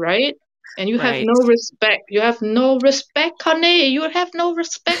standards, right? And you have Right. no respect. You have no respect, honey. You have no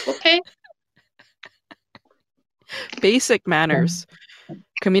respect, okay? Basic manners.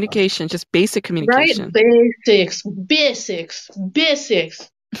 Communication, just basic Right? communication. Basics.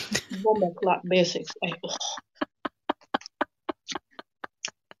 Bomba clock basics.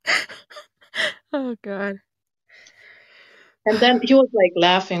 Oh God. And then he was like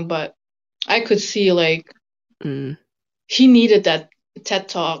laughing, but I could see like Mm. he needed that TED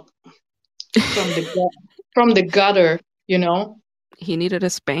talk from from the gutter, you know. He needed a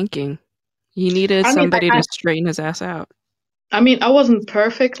spanking. He needed I mean, somebody to straighten his ass out. I wasn't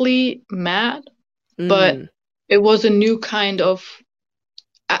perfectly mad, but Mm. it was a new kind of.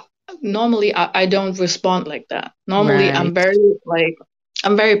 I, normally, I don't respond like that. Normally, Right.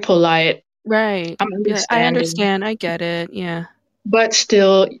 I'm very polite. Right. I'm Yeah, I understanding, understand. I get it. Yeah. but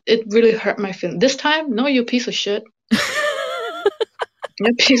still, it really hurt my feelings. This time, no, you piece of shit.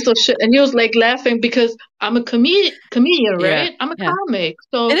 You piece of shit. And he was like laughing because I'm a comedian, Yeah. right? I'm a Yeah. comic.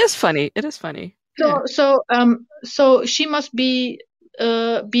 It is funny. It is funny. Yeah. So she must be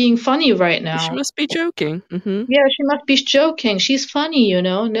being funny right She now. must be joking. Hmm. Yeah, she must be joking. She's funny, you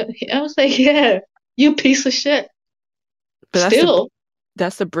know. No, I was like, yeah, you piece of shit. But Still,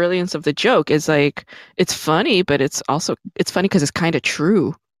 that's the brilliance of the joke. Is like it's funny, but it's funny because it's kind of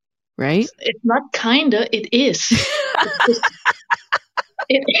true, right? it's not kinda, it is. It's just,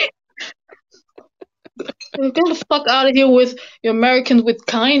 it, get the fuck out of here with your Americans with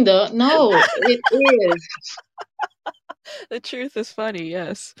kinda. No, it is. The truth is funny,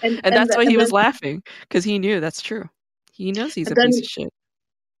 yes. And And and that's why he and then was laughing because he knew that's true. He knows he's and a piece then of shit.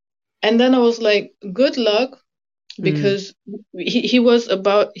 And then I was like, good luck, Mm. because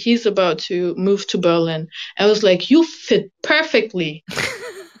he's about to move to Berlin. I was like, you fit perfectly.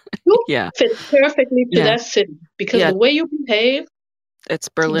 You Yeah. fit perfectly to Yeah. that city because Yeah. the way you behave, It's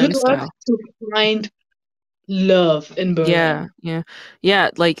good Berlin luck style. to find love in Yeah. Berlin. Yeah. Yeah.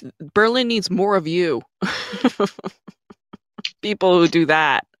 Like Berlin needs more of you. People who do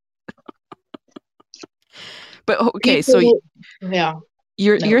that. But okay, so People, yeah,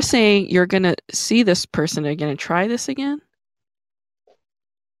 you're no. saying you're gonna see this person again and try this again?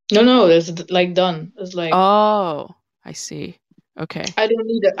 No, no, it's like done. It's like Oh, I see. Okay. I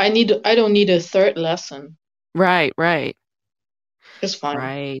don't need a third lesson. Right, right, It's fine.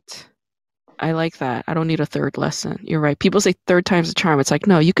 right. I like that. I don't need a third lesson. You're right. People say third time's a charm. It's like,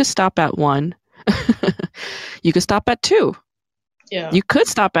 no, you could stop at one. You could stop at two. Yeah. You could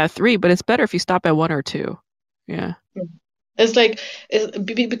stop at three, but it's better if you stop at one or two. Yeah. It's like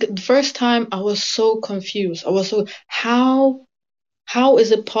the first time I was so confused. I was so how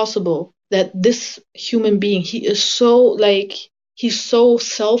is it possible that this human being, he is so like he's so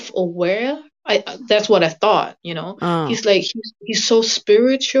self-aware. I That's what I thought, you know. Oh. He's like he's so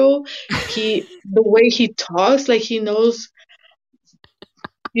spiritual. The way he talks, like he knows,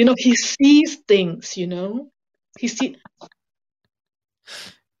 you know, he sees things, you know. He see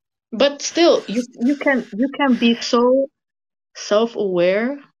But still you can be so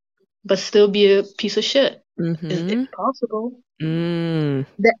self-aware but still be a piece of shit. It's Mm-hmm. possible. Mm.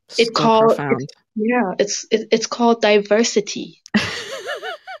 That So profound. it's called diversity.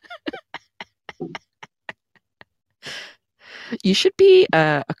 You should be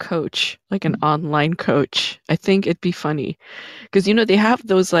a coach, like an online coach. I think it'd be funny because they have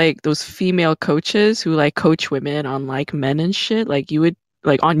those like those female coaches who like coach women on like men and shit. Like you would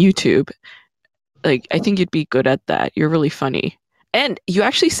like on YouTube. Like I think you'd be good at that. You're really funny. And you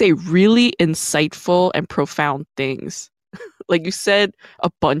actually say really insightful and profound things. Like you said a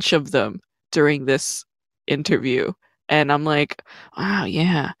bunch of them during this interview. And I'm like, wow,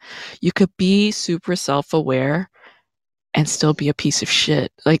 yeah. You could be super self-aware and still be a piece of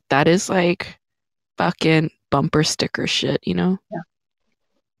shit. Like that is like fucking bumper sticker shit, you know?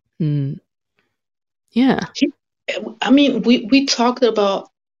 Yeah. Mm, yeah. He- I mean, we talked about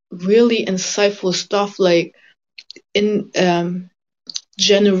really insightful stuff like in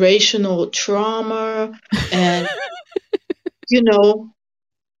generational trauma and you know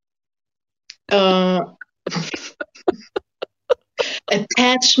uh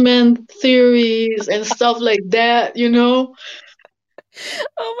attachment theories and stuff like that, you know.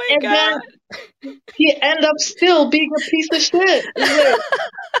 Oh my And then god. he end up still being a piece of shit.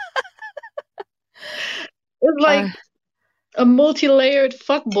 It's Uh, like a multi-layered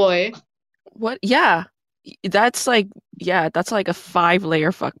fuckboy. what? Yeah. That's like, yeah, that's like a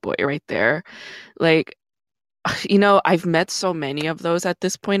 5-layer fuckboy right there. Like, I've met so many of those at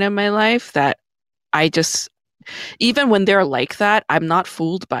this point in my life that I just, even when they're like that, I'm not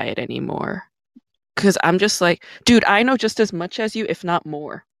fooled by it anymore. Because I'm just like, dude, I know just as much as you, if not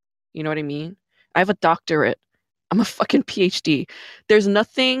more. You know what I mean? I have a doctorate. I'm a fucking PhD. There's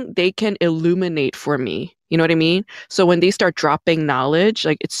nothing they can illuminate for me. You know what I mean? So when they start dropping knowledge,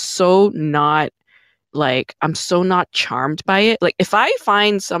 like it's so not like I'm so not charmed by it. Like if I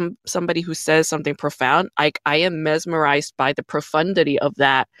find somebody who says something profound, I am mesmerized by the profundity of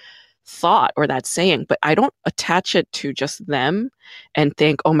that thought or that saying, but I don't attach it to just them and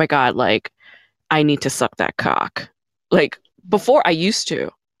think, "Oh my god, like I need to suck that cock." Like before I used to.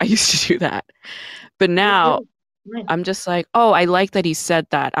 I used to do that. But Yeah, now right. I'm just like, "Oh, I like that he said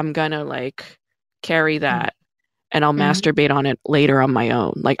that. I'm gonna like carry that and I'll Mm. masturbate on it later on my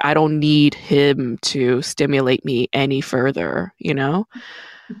own. Like I don't need him to stimulate me any further, you know?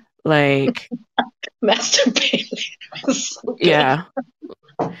 Like Masturbating is so good. yeah.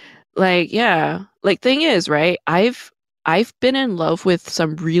 Like yeah. Like thing is, right? I've been in love with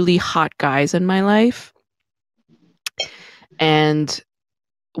some really hot guys in my life and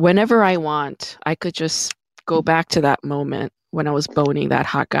whenever I want, I could just go back to that moment when I was boning that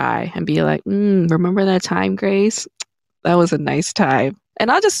hot guy and be like, remember that time, Grace? That was a nice time.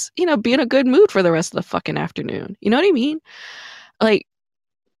 And I'll just, be in a good mood for the rest of the fucking afternoon. You know what I mean? Like,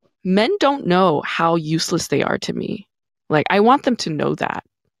 men don't know how useless they are to me. Like, I want them to know that.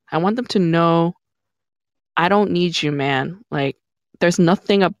 I want them to know I don't need you, man. Like, there's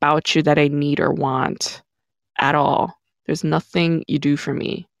nothing about you that I need or want at all. There's nothing you do for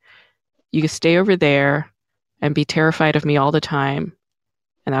me. You can stay over there and be terrified of me all the time,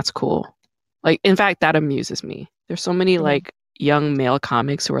 and that's cool. Like, in fact, that amuses me. There's so many, Mm. like, young male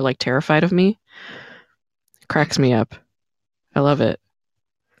comics who are, like, terrified of me. It cracks me up. I love it.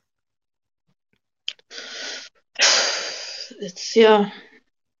 It's yeah.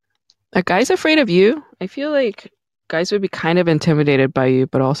 Are guys afraid of you? I feel like guys would be kind of intimidated by you,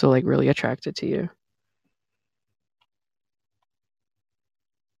 but also like really attracted to you.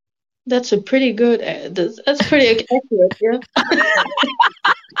 That's a pretty good. That's pretty accurate. Yeah.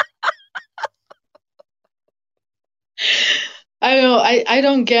 I don't know. I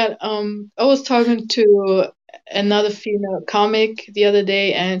don't get. I was talking to another female comic the other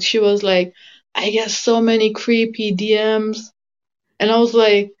day, and she was like, "I get so many creepy DMs," and I was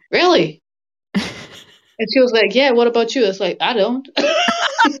like, "Really?" And she was like, "Yeah. What about you?" It's like I don't.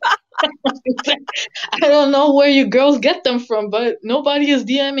 I don't know where you girls get them from, but nobody is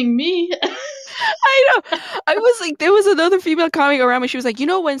DMing me. I know. I was like, there was another female comic around me. She was like, you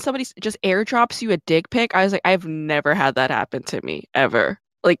know, when somebody just airdrops you a dick pic, I was like, I've never had that happen to me ever.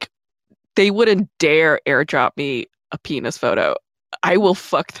 Like, they wouldn't dare airdrop me a penis photo. I will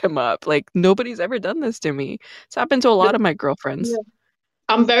fuck them up. Like, nobody's ever done this to me. It's happened to a lot of my girlfriends. Yeah.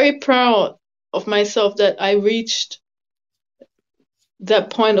 I'm very proud of myself that I reached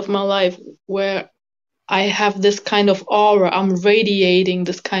that point of my life where I have this kind of aura. I'm radiating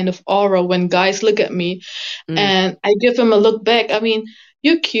this kind of aura when guys look at me Mm. and I give them a look back. I mean,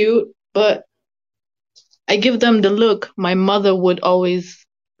 you're cute, but I give them the look my mother would always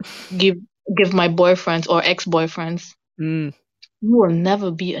give give my boyfriends or ex-boyfriends. Mm. You will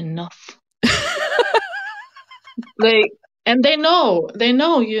never be enough. Like, and they know, they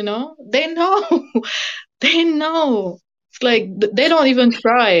know, they know. It's like they don't even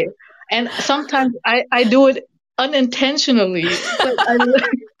try. And sometimes I do it unintentionally.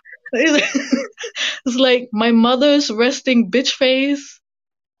 It's like it's like my mother's resting bitch face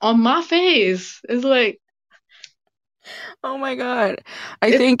on my face. It's like Oh my God. I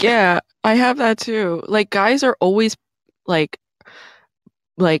it. think, yeah, I have that too. Like, guys are always like,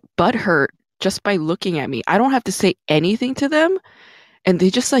 butthurt just by looking at me. I don't have to say anything to them, and they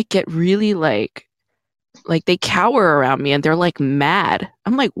just like get really like they cower around me and they're like mad.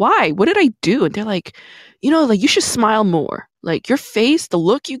 I'm like, why? What did I do? And they're like, like you should smile more. Like your face, the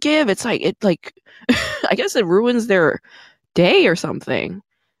look you give, it's like it like I guess it ruins their day or something.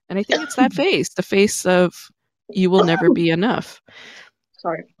 And I think it's that face, the face of you will never be enough.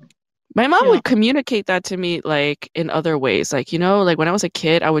 Sorry. My mom Yeah. would communicate that to me like in other ways. Like, like when I was a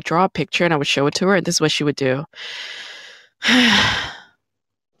kid, I would draw a picture and I would show it to her, and this is what she would do.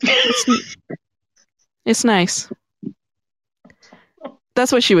 it's, it's nice.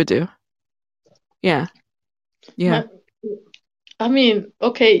 That's what she would do. Yeah. Yeah. My, I mean,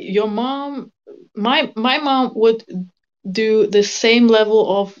 okay, your mom, my mom would do the same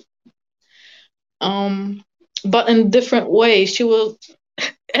level of but in different ways. She will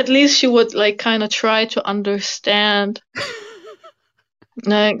at least she would like kind of try to understand.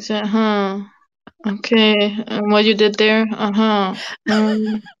 Like, say, huh? Okay, and what you did there? Uh-huh.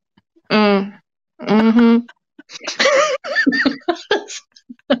 Mm, mm-hmm.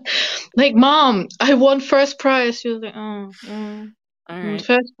 Like, mom, I won first prize. She was like, All right.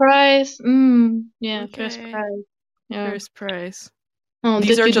 first prize. Yeah, first Okay. prize. Yeah. First prize. Oh,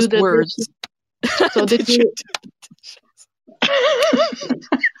 These did are you do just the words. dishes? So did Did you you? do the dishes?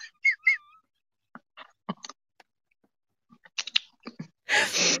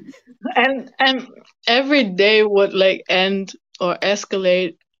 And every day would like end or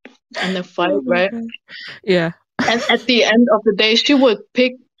escalate in a fight, Oh my right? God. Yeah. And at the end of the day, she would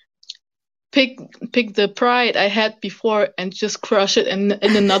pick pick the pride I had before and just crush it in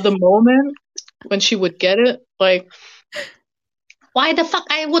another moment when she would get it. Like, why the fuck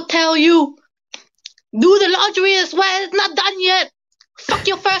I would tell you do the laundry as well? It's not done yet. Fuck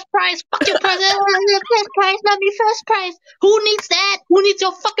your first prize. Fuck your first, first prize. Not me first prize. Who needs that? Who needs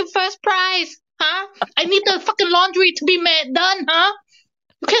your fucking first prize? Huh? I need the fucking laundry to be done, huh?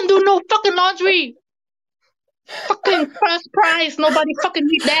 You can't do no fucking laundry. Fucking first prize. Nobody fucking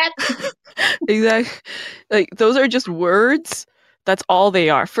need that. Exactly. Like those are just words. That's all they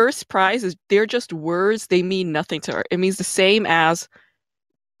are. First prize is they're just words. They mean nothing to her. It means the same as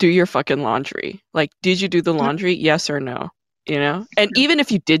do your fucking laundry. Like, did you do the laundry? Yes or no? And even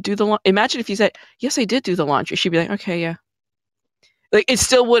if you did do imagine if you said, yes, I did do the laundry. She'd be like, okay, yeah. Like, it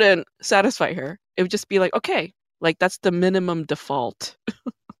still wouldn't satisfy her. It would just be like, okay, like that's the minimum default,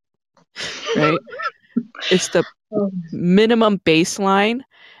 right? It's the minimum baseline,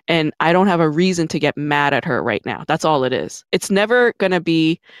 and I don't have a reason to get mad at her right now. That's all it is. It's never going to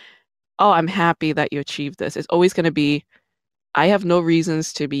be, oh, I'm happy that you achieved this. It's always going to be, I have no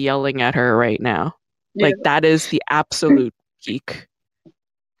reasons to be yelling at her right now. Yeah. Like, that is the absolute peak.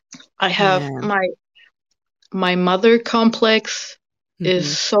 I have Man. my mother complex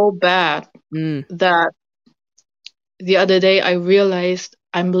is so bad that the other day I realized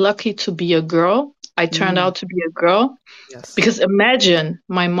I'm lucky to be a girl. I turned Mm, out to be a girl yes. because imagine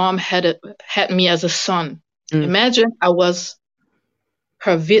my mom had me as a son. Mm, Imagine I was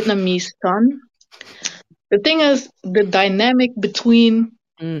her Vietnamese son. The thing is, the dynamic between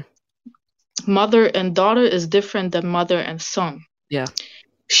mm, mother and daughter is different than mother and son. yeah.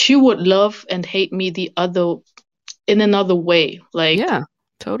 She would love and hate me the other in another way. Like Yeah.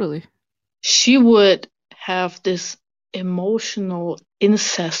 Totally. she would have this emotional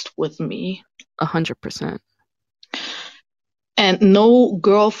incest with me, 100%. and no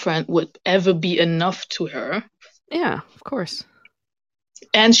girlfriend would ever be enough to her. Yeah, of course.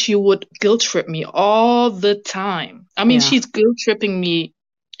 And she would guilt trip me all the time. I mean, Yeah. she's guilt tripping me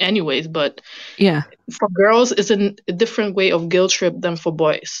anyways, but Yeah. for girls, it's a different way of guilt trip than for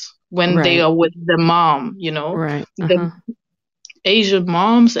boys when they Right. are with the mom, you know? Right. The Asian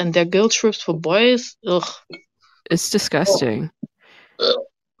moms and their guilt trips for boys, ugh. It's disgusting.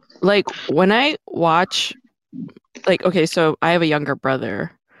 Like when I watch, like, okay, so I have a younger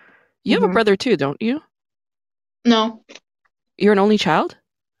brother. You have a Hmm. brother too, don't you? No, You're an only child?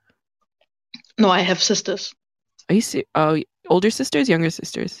 no, I have sisters. Are you oh, older sisters, younger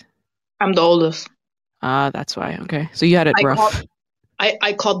sisters? I'm the oldest. Ah, that's why. Okay. So you had it I caught rough.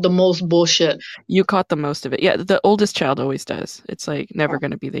 I caught the most bullshit. You caught the most of it. Yeah, the oldest child always does. It's like never going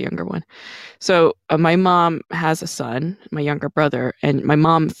to be the younger one. So my mom has a son, my younger brother, and my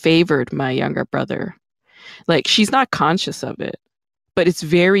mom favored my younger brother. Like she's not conscious of it, but it's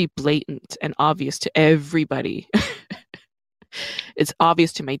very blatant and obvious to everybody. It's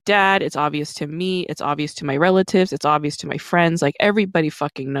obvious to my dad, it's obvious to me, it's obvious to my relatives, it's obvious to my friends. Like everybody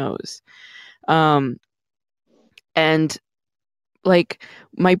fucking knows. Um, and like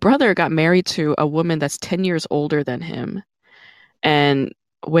my brother got married to a woman that's 10 years older than him. And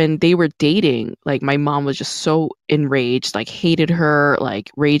when they were dating, like my mom was just so enraged, like hated her, like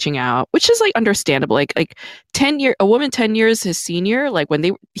raging out, which is like understandable. Like 10 year a woman 10 years his senior, like when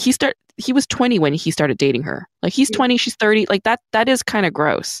he was 20 when he started dating her. Like he's 20, she's 30, like that is kind of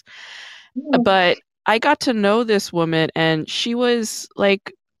gross. But I got to know this woman and she was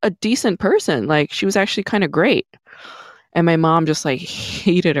like a decent person. Like she was actually kind of great. And my mom just like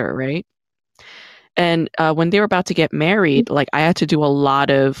hated her, right? And when they were about to get married, like I had to do a lot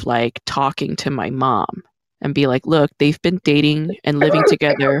of like talking to my mom and be like, look, they've been dating and living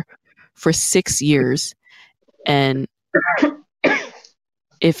together for 6 years. And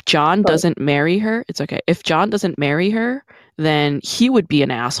if John doesn't marry her, it's okay. If John doesn't marry her, then he would be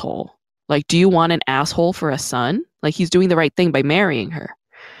an asshole. Like, do you want an asshole for a son? Like, he's doing the right thing by marrying her.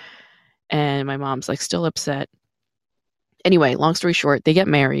 And my mom's like still upset. Anyway, long story short, they get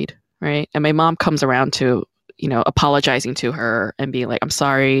married, right? And my mom comes around to, apologizing to her and being like, I'm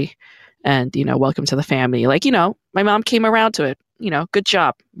sorry. And, welcome to the family. Like, my mom came around to it, good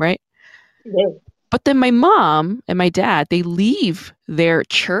job, right? Yeah. But then my mom and my dad, they leave their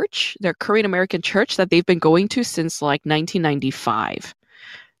church, their Korean American church that they've been going to since like 1995.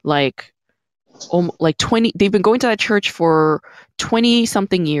 Like, like 20, they've been going to that church for 20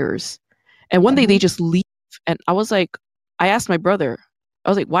 something years. And one day they just leave. And I asked my brother, I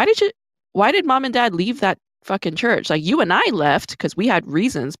was like, why did mom and dad leave that fucking church? Like you and I left because we had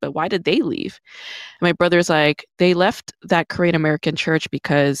reasons, but why did they leave? And my brother's like, they left that Korean American church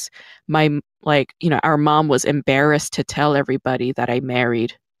because our mom was embarrassed to tell everybody that I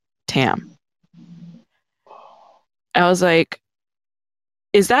married Tam. I was like,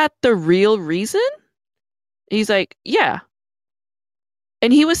 is that the real reason? He's like, yeah.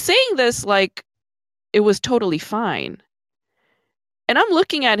 And he was saying this like it was totally fine. And I'm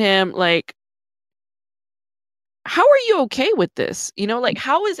looking at him like, how are you okay with this? Like,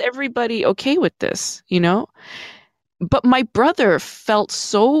 how is everybody okay with this? But my brother felt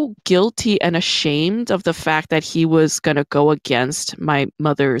so guilty and ashamed of the fact that he was going to go against my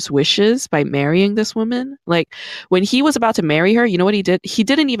mother's wishes by marrying this woman. Like, when he was about to marry her, you know what he did? He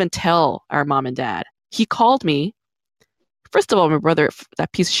didn't even tell our mom and dad. He called me. First of all, my brother,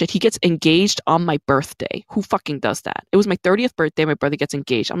 that piece of shit, he gets engaged on my birthday. Who fucking does that? It was my 30th birthday. My brother gets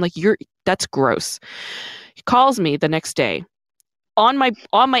engaged. I'm like, that's gross. He calls me the next day on my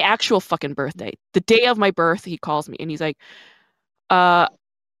actual fucking birthday. The day of my birth, he calls me and he's like,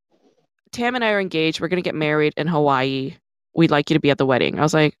 Tam and I are engaged. We're going to get married in Hawaii. We'd like you to be at the wedding. I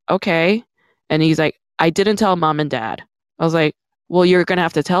was like, okay. And he's like, I didn't tell mom and dad. I was like, well, you're going to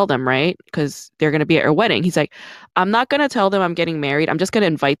have to tell them, right? Because they're going to be at our wedding. He's like, I'm not going to tell them I'm getting married. I'm just going to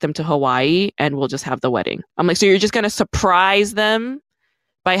invite them to Hawaii and we'll just have the wedding. I'm like, so you're just going to surprise them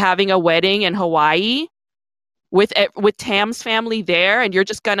by having a wedding in Hawaii? with Tam's family there, and you're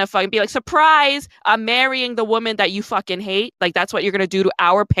just gonna fucking be like, surprise, I'm marrying the woman that you fucking hate. Like, that's what you're gonna do to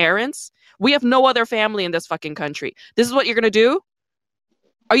our parents? We have no other family in this fucking country. This is what you're gonna do?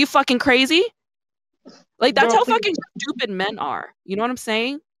 Are you fucking crazy? Like, that's Girl, how please, fucking stupid men are. You know what I'm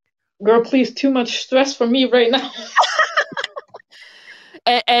saying? girl, please, too much stress for me right now.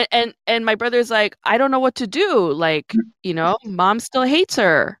 And my brother's like, I don't know what to do. Like, mom still hates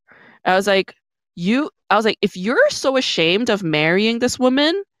her. I was like, if you're so ashamed of marrying this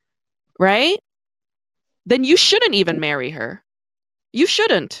woman, right? Then you shouldn't even marry her. You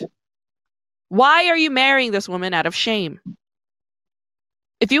shouldn't. Why are you marrying this woman out of shame?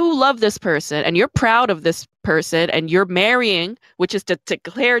 If you love this person and you're proud of this person and you're marrying, which is to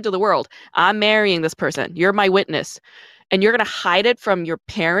declare to the world, I'm marrying this person, you're my witness, and you're going to hide it from your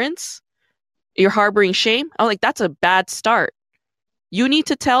parents, you're harboring shame. I'm like, that's a bad start. You need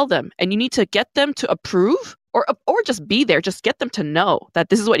to tell them, and you need to get them to approve, or just be there. Just get them to know that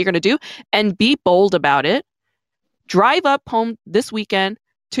this is what you're going to do, and be bold about it. Drive up home this weekend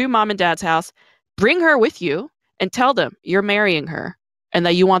to mom and dad's house, bring her with you, and tell them you're marrying her and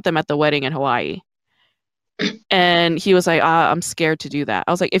that you want them at the wedding in Hawaii. And he was like, I'm scared to do that.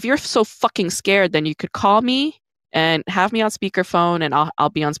 I was like, if you're so fucking scared, then you could call me and have me on speakerphone, and I'll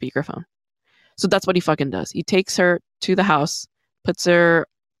be on speakerphone. So that's what he fucking does. He takes her to the house, puts her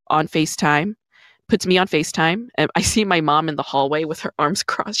on FaceTime, puts me on FaceTime, and I see my mom in the hallway with her arms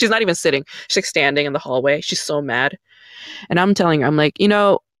crossed. She's not even sitting. She's like standing in the hallway. She's so mad. And I'm telling her, I'm like,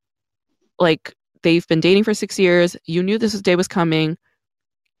 like, they've been dating for 6 years. You knew this day was coming.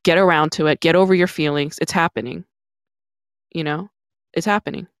 Get around to it. Get over your feelings. It's happening. It's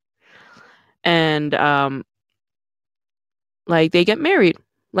happening. And like, they get married.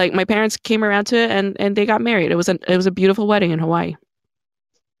 Like, my parents came around to it, and they got married. It was a beautiful wedding in Hawaii.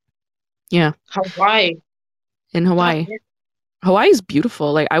 Yeah. Hawaii. In Hawaii. Hawaii is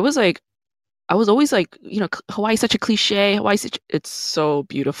beautiful. Like, I was always like, Hawaii's such a cliche. It's so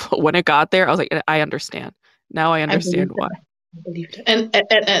beautiful. When I got there, I was like, I understand. Now I understand why. I believe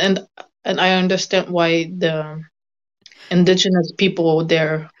that. And I understand why the indigenous people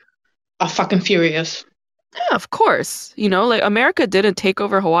there are fucking furious. Yeah, of course. Like, America didn't take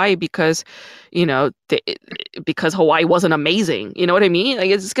over Hawaii because, because Hawaii wasn't amazing. You know what I mean?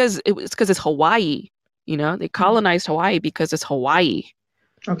 Like, it's because it's Hawaii. They colonized Hawaii because it's Hawaii.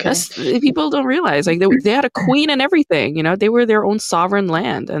 Okay. People don't realize, like, they had a queen and everything. They were their own sovereign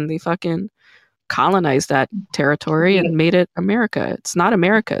land, and they fucking colonized that territory and made it America. It's not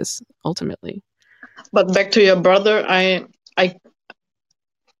America's ultimately. But back to your brother, I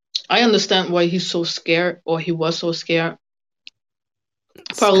understand why he's so scared, or he was so scared.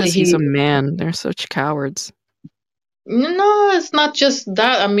 Probably he's a man. They're such cowards. No, it's not just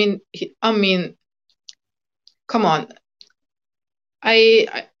that. I mean, come on.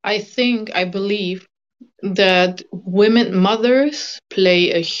 I believe that women mothers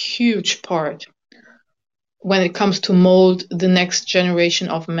play a huge part when it comes to mold the next generation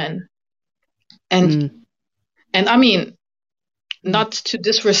of men. And I mean, not to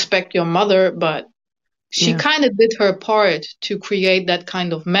disrespect your mother, but she kind of did her part to create that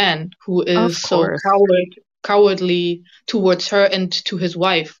kind of man who is so cowardly towards her and to his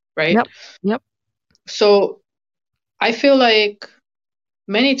wife, right? Yep. So I feel like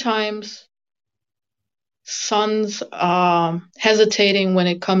many times sons are hesitating when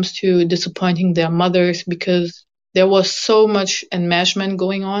it comes to disappointing their mothers because there was so much enmeshment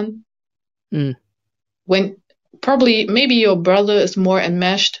going on. When probably maybe your brother is more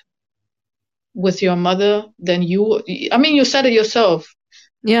enmeshed with your mother than you. I mean, you said it yourself.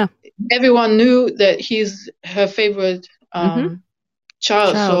 Yeah. Everyone knew that he's her favorite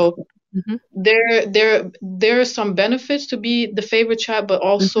child. So there are some benefits to be the favorite child, but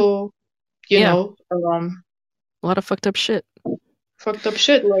also, you know, a lot of fucked up shit.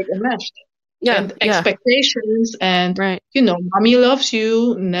 Like enmeshed. Yeah. And expectations and, right. Mommy loves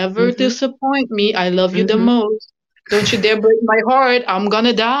you. Never disappoint me. I love you the most. Don't you dare break my heart. I'm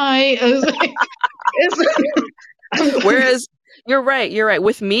gonna die. Whereas you're right.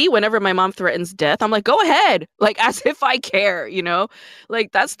 With me, whenever my mom threatens death, I'm like, go ahead. Like, as if I care,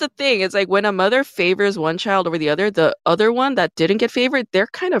 Like, that's the thing. It's like, when a mother favors one child over the other one that didn't get favored, they're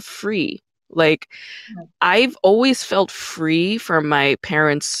kind of free. Like, I've always felt free from my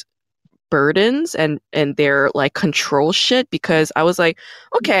parents' burdens and their, like, control shit, because I was like,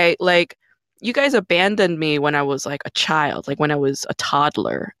 okay, like, you guys abandoned me when I was like a child, like when I was a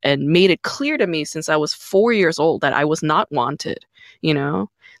toddler, and made it clear to me since I was 4 years old that I was not wanted,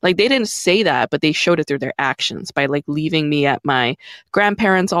 Like they didn't say that, but they showed it through their actions by like leaving me at my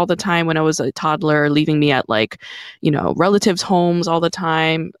grandparents all the time when I was a toddler, leaving me at like, relatives' homes all the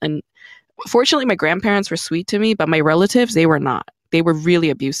time. And fortunately, my grandparents were sweet to me, but my relatives, they were not. They were really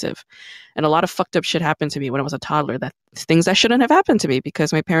abusive. And a lot of fucked up shit happened to me when I was a toddler, that things that shouldn't have happened to me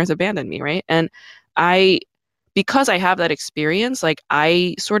because my parents abandoned me, right? And I because I have that experience, like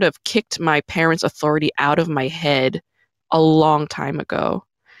I sort of kicked my parents' authority out of my head a long time ago.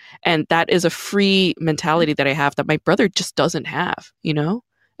 And that is a free mentality that I have that my brother just doesn't have, you know?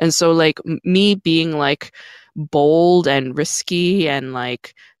 And so like me being like bold and risky and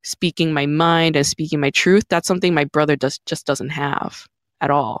like speaking my mind and speaking my truth, that's something my brother just doesn't have at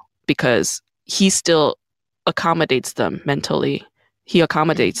all because he still accommodates them mentally. He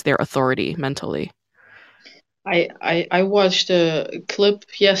accommodates their authority mentally. I watched a clip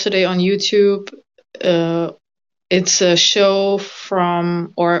yesterday on YouTube. Uh, it's a show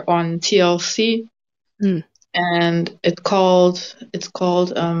from or on TLC, Mm. and it's called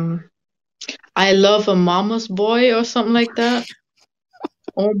I Love a Mama's Boy or something like that.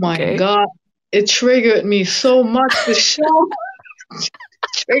 Oh my Okay. God, it triggered me so much. The show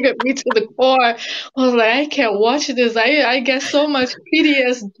triggered me to the core. I was like, I can't watch this. I get so much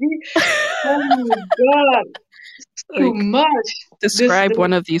PTSD. Oh my God, too Like much. This describe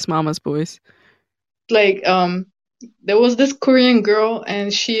one of these mama's boys. like there was this Korean girl,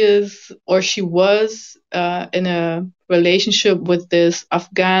 and she was in a relationship with this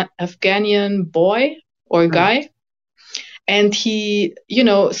Afghanian boy or Right. guy. And he,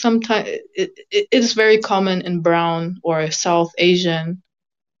 sometimes it is very common in brown or South Asian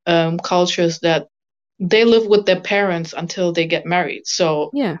cultures that they live with their parents until they get married. So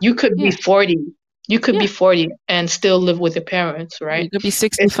Yeah. you could be Yeah. 40, you could be Yeah. 40 and still live with your parents, You right? could be It's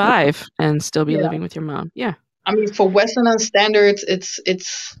 65 and still be yeah. living with your mom. Yeah. I mean, for Western standards, it's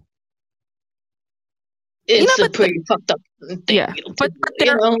You know, it's a but pretty fucked up thing yeah. to do, But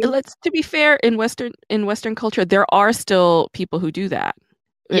there, let's to be fair, in Western culture, there are still people who do that.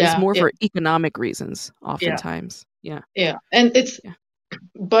 It's Yeah, more yeah, for economic reasons yeah, oftentimes. Yeah. yeah. And Yeah.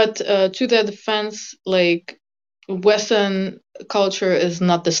 but to their defense, like Western culture is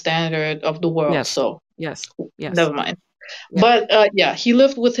not the standard of the world, Yes. so Yes. Yes. never mind. Yeah. But yeah, he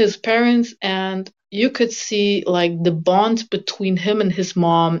lived with his parents, and you could see like the bond between him and his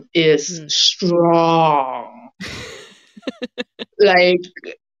mom is Mm. strong. Like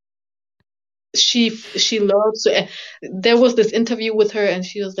she loves. There was this interview with her, and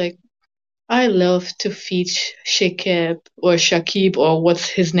she was like, "I love to feed Shakib or Shakib or what's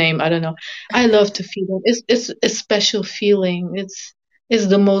his name? I don't know. I love to feed him. It's a special feeling. It's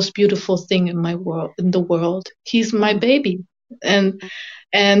the most beautiful thing in the world. He's my Oh. baby." And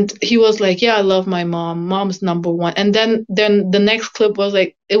and he was like, "Yeah, I love my mom. Mom's number one." And then the next clip was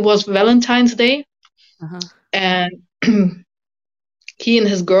like, it was Valentine's Day, Uh-huh. and he and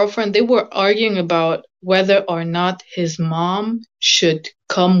his girlfriend, they were arguing about whether or not his mom should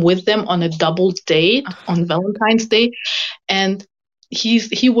come with them on a double date on Valentine's Day. And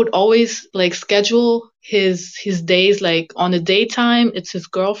he would always like schedule his days, like on the daytime it's his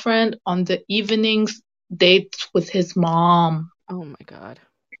girlfriend, on the evenings dates with his mom, Oh my God.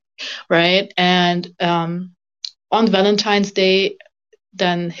 right? And on Valentine's Day,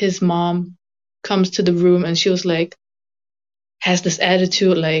 then his mom comes to the room, and she was like, has this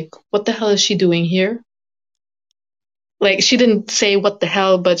attitude like, what the hell is she doing here? Like, she didn't say what the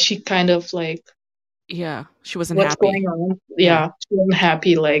hell, but she kind of like, Yeah. She wasn't what's going happy. on? Yeah. Yeah, she wasn't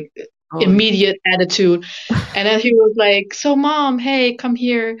happy, like Totally. immediate attitude. And then he was like, so mom, hey, come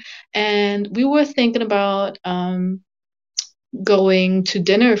here. And we were thinking about going to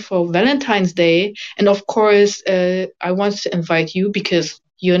dinner for Valentine's Day. And of course, I want to invite you because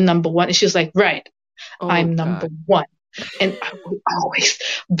you're number one. And she's like, right, Oh I'm number God. one. And I will always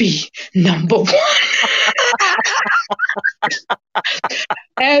be number one.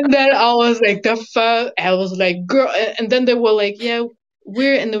 And then I was like, the fuck? I was like, girl. And then they were like, yeah,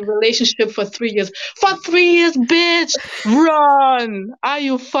 we're in a relationship for 3 years. For 3 years, bitch, run. Are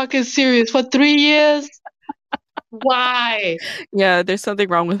you fucking serious? For 3 years? Why? Yeah, there's something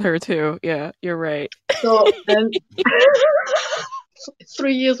wrong with her too. Yeah, you're right. So then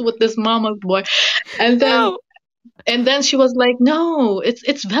 3 years with this mama's boy. And then No. and then she was like, no,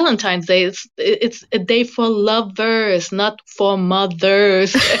 it's Valentine's Day. It's a day for lovers, not for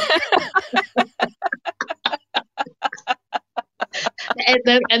mothers.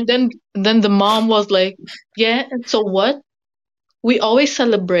 And then the mom was like, yeah, and so what? We always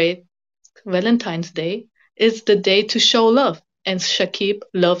celebrate Valentine's Day. It's the day to show love. And Shakib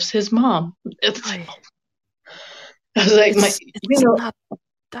loves his mom. It's, Ay. I was like, It's you know, not.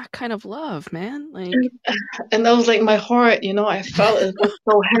 that kind of love, man. Like, And that was like my heart, you know, I felt it was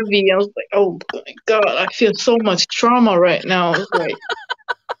so heavy. I was like, oh my God, I feel so much trauma right now. It's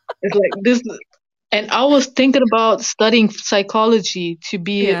like this. And I was thinking about studying psychology to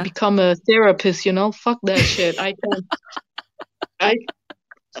yeah. become a therapist, you know? Fuck that shit. I can't. I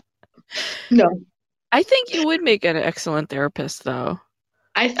no. I think you would make an excellent therapist, though.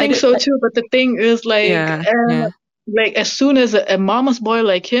 I I think did. so too. But the thing is, Yeah, yeah. like as soon as a mama's boy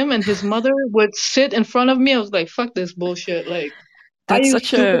like him and his mother would sit in front of me, I was like, fuck this bullshit. Like, are That's you such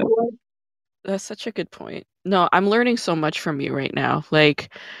stupid? a What? that's such a good point. No, I'm learning so much from you right now.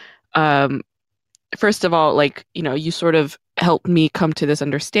 Like, um, first of all, like, you sort of helped me come to this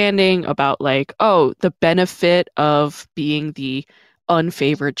understanding about like, oh, the benefit of being the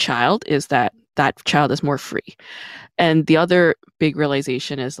unfavored child is that that child is more free. And the other big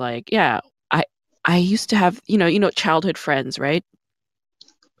realization is like, yeah, I I used to have, childhood friends, right?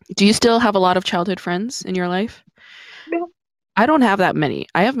 Do you still have a lot of childhood friends in your life? Yeah. I don't have that many.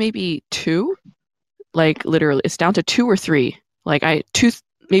 I have maybe two, like literally, it's down to two or three. Like two,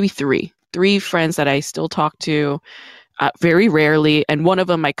 maybe three friends that I still talk to very rarely, and one of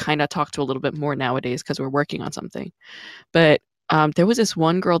them I kind of talk to a little bit more nowadays because we're working on something. But there was this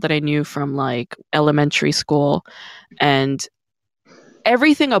one girl that I knew from like elementary school, and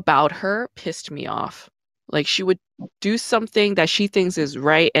everything about her pissed me off. Like she would do something that she thinks is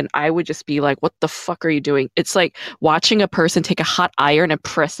right, and I would just be like, "What the fuck are you doing?" It's like watching a person take a hot iron and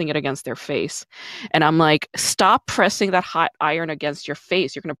pressing it against their face, and I'm like, "Stop pressing that hot iron against your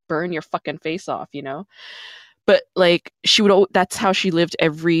face. You're gonna burn your fucking face off," you know. But like she would, that's how she lived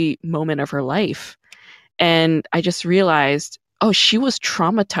every moment of her life, and I just realized, oh, she was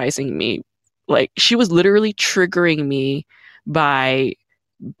traumatizing me. Like she was literally triggering me by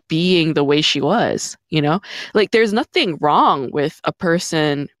being the way she was, you know? Like there's nothing wrong with a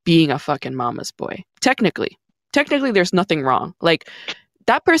person being a fucking mama's boy. Technically. Technically there's nothing wrong. Like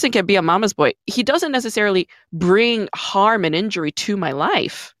that person can be a mama's boy. He doesn't necessarily bring harm and injury to my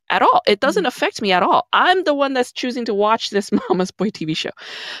life at all. It doesn't affect me at all. I'm the one that's choosing to watch this mama's boy TV show.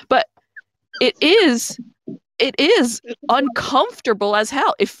 But it is uncomfortable as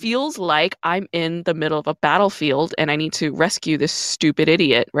hell. It feels like I'm in the middle of a battlefield and I need to rescue this stupid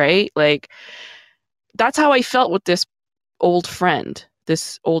idiot, right? Like that's how I felt with this old friend,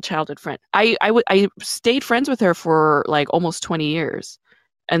 this old childhood friend. I stayed friends with her for like almost 20 years,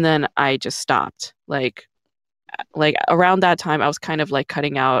 and then I just stopped. Like around that time I was kind of like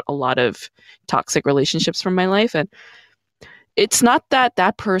cutting out a lot of toxic relationships from my life, and it's not that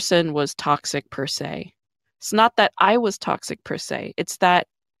that person was toxic per se. It's not that I was toxic per se. It's that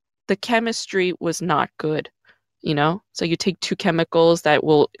the chemistry was not good, you know? So you take two chemicals that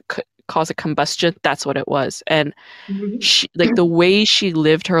will cause a combustion. That's what it was. And Mhm. she, like the way she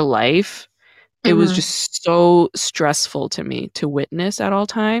lived her life, it was Mhm. just so stressful to me to witness at all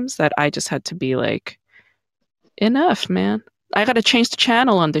times that I just had to be like, enough, man. I got to change the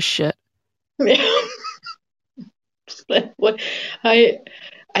channel on this shit. Yeah. Like, what I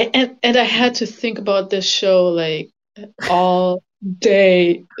and I had to think about this show like all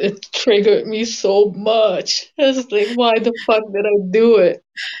day. It triggered me so much. I was like, why the fuck did I do it?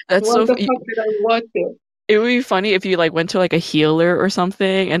 That's Why so. the fuck did I watch it? It would be funny if you like went to like a healer or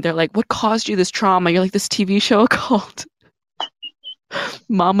something and they're like, "What caused you this trauma?" You're like, "This TV show called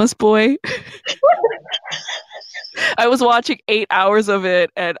Mama's Boy." I was watching 8 hours of it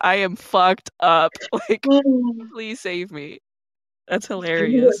and I am fucked up. Like, please save me. That's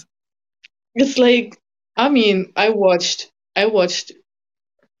hilarious. It's like, I mean, I watched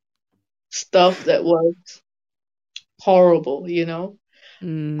stuff that was horrible, you know. I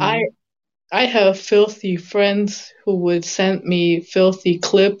Mm, I have filthy friends who would send me filthy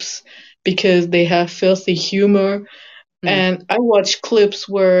clips because they have filthy humor. mm. And I watch clips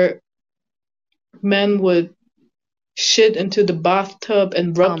where men would shit into the bathtub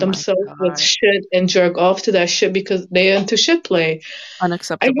and Oh rub my themselves with God. shit and jerk off to that shit because they're into shit play. I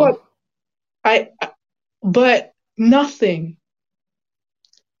Unacceptable. got but nothing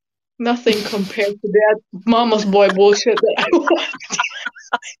compared to that mama's boy bullshit that I watched.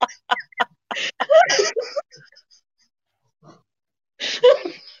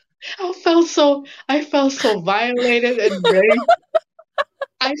 I felt so violated and raped.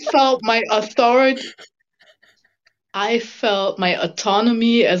 I felt my authority. I felt my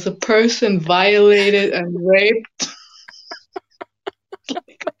autonomy as a person violated and raped.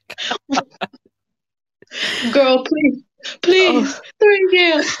 Girl, please, Oh, please, 3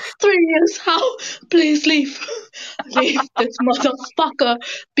 years, 3 years, how? Please leave. Leave this motherfucker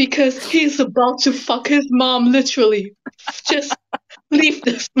because he's about to fuck his mom, literally. Just Leave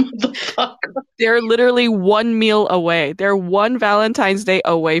this motherfucker. They're literally one meal away. They're one Valentine's Day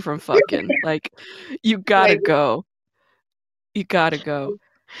away from fucking. Like, you gotta Like, go. You gotta go.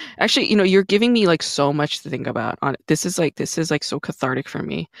 Actually, you're giving me like so much to think about on it. This is like so cathartic for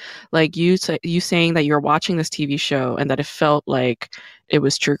me. Like you saying that you're watching this TV show and that it felt like it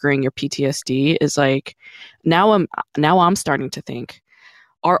was triggering your PTSD is like now I'm starting to think,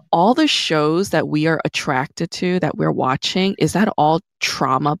 are all the shows that we are attracted to, that we're watching, is that all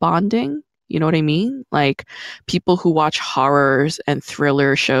trauma bonding? You know what I mean? Like people who watch horrors and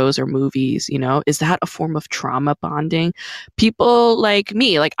thriller shows or movies, is that a form of trauma bonding? People like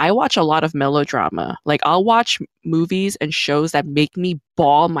me, like I watch a lot of melodrama. Like I'll watch movies and shows that make me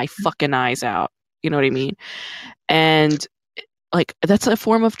bawl my fucking eyes out. You know what I mean? And like that's a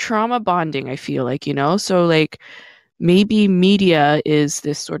form of trauma bonding, I feel like, So like maybe media is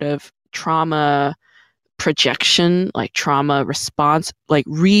this sort of trauma projection, like trauma response, like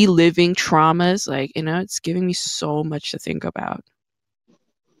reliving traumas. Like, it's giving me so much to think about.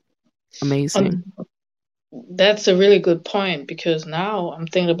 Amazing. That's a really good point, because now I'm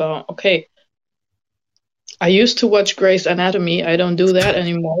thinking about, okay, I used to watch Grey's Anatomy. I don't do that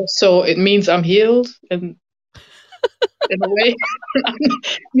anymore. So it means I'm healed, and in a way, I'm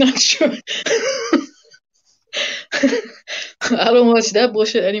not sure. I don't watch that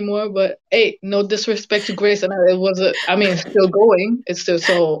bullshit anymore. But hey, no disrespect to Grey's Anatomy. It's still going. It's still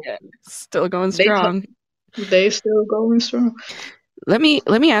so. Yeah, still going They strong. they still going strong. Let me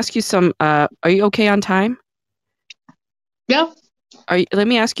ask you some. Are you okay on time? Yeah. Let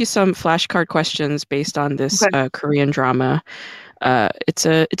me ask you some flashcard questions based on this Okay. Korean drama. It's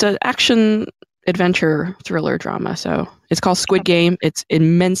a action adventure thriller drama. So it's called Squid Game. It's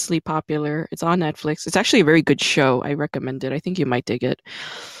immensely popular. It's on Netflix. It's actually a very good show. I recommend it. I think you might dig it.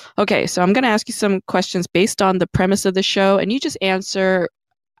 Okay, so I'm going to ask you some questions based on the premise of the show, and you just answer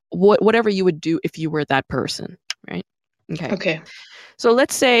whatever you would do if you were that person, right? Okay. Okay. So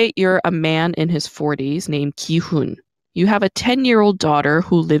let's say you're a man in his 40s named Ki-hoon. You have a 10-year-old daughter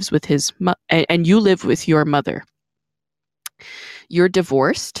who lives with and you live with your mother. You're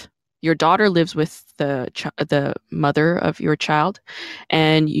divorced. Your daughter lives with the mother of your child,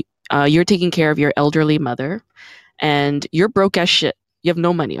 and you're taking care of your elderly mother, and you're broke as shit. You have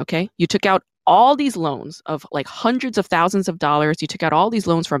no money, okay? You took out all these loans of like hundreds of thousands of dollars. You took out all these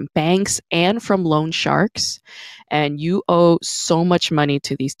loans from banks and from loan sharks, and you owe so much money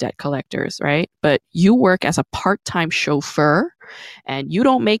to these debt collectors, right? But you work as a part-time chauffeur, and you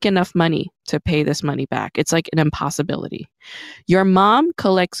don't make enough money to pay this money back. It's like an impossibility. Your mom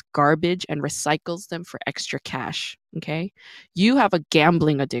collects garbage and recycles them for extra cash, okay? You have a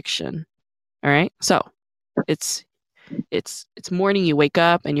gambling addiction, all right? So it's morning, you wake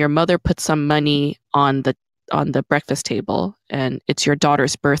up and your mother puts some money on the breakfast table, and it's your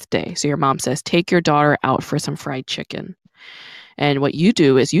daughter's birthday. So your mom says, take your daughter out for some fried chicken. And what you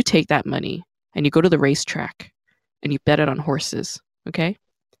do is you take that money and you go to the racetrack and you bet it on horses, okay?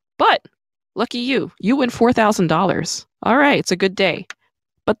 But lucky you win $4,000. All right, it's a good day.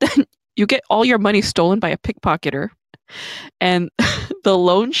 But then you get all your money stolen by a pickpocketer, and the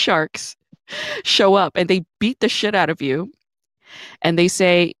loan sharks show up and they beat the shit out of you. And they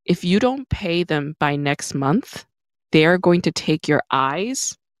say, if you don't pay them by next month, they are going to take your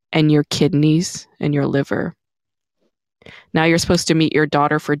eyes and your kidneys and your liver. Now you're supposed to meet your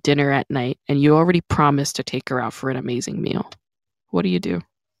daughter for dinner at night, and you already promised to take her out for an amazing meal. What do you do?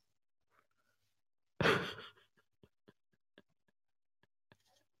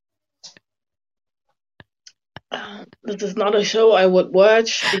 This is not a show I would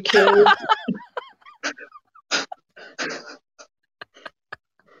watch, because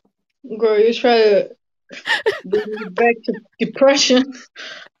girl, you try to bring me back to depression.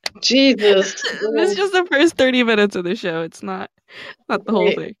 Jesus. This is just the first 30 minutes of the show. It's not the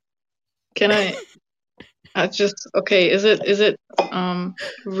whole thing. Can I okay, is it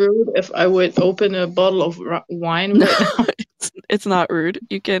rude if I would open a bottle of wine right now? It's not rude.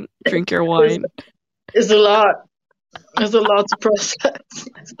 You can drink your wine. It's a lot. It's a lot to process.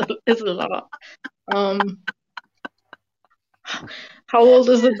 It's a lot. How old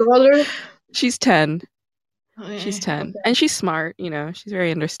is the daughter? She's 10. Okay, she's 10. okay. And she's smart, she's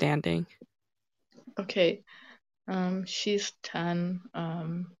very understanding. Okay. She's 10.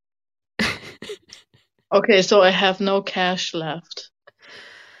 Okay, so I have no cash left.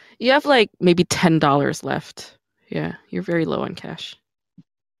 You have like maybe $10 left. Yeah, you're very low on cash.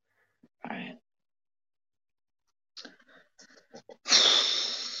 All right.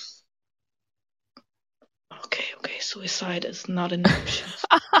 Okay, suicide is not an option.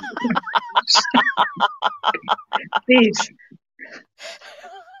 Please.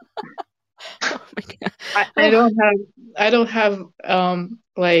 I Oh, don't have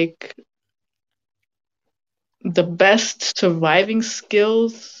like the best surviving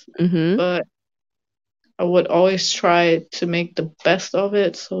skills, mm-hmm. but I would always try to make the best of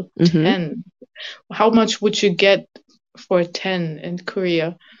it. So Mm-hmm. 10. How much would you get for 10 in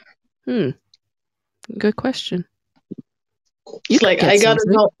Korea? Hmm. Good question. You It's could like get I gotta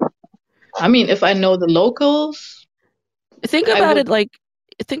something. know. I mean, if I know the locals, Think I about would. it like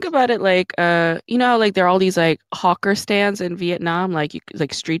think about it like you know how, like there are all these like hawker stands in Vietnam, like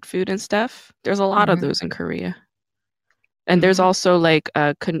like street food and stuff. There's a lot of Mhm, those in Korea. And there's mhm. also like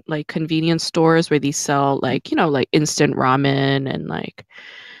like convenience stores where they sell like, you know, like instant ramen, and like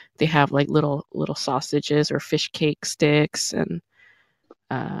they have like little sausages or fish cake sticks, and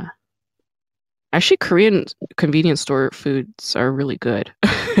uh actually Korean convenience store foods are really good.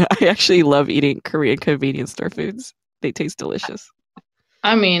 I actually love eating Korean convenience store foods. They taste delicious.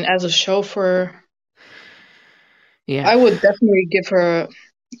 I mean, as a chauffeur, Yeah. I would definitely give her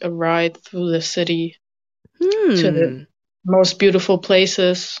a ride through the city to the Hmm. most beautiful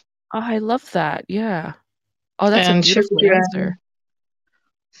places Oh, I love that. Yeah. Oh, that's a and beautiful answer. children.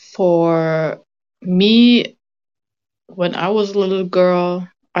 For me, when I was a little girl,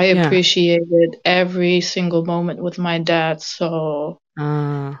 I Yeah. appreciated every single moment with my dad, so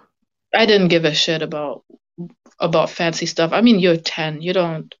Uh, I didn't give a shit about fancy stuff. I mean, you're 10. You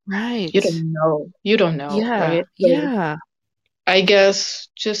right. don't know. You don't know, Yeah. right? So Yeah. I guess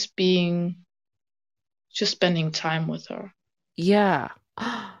just spending time with her. Yeah.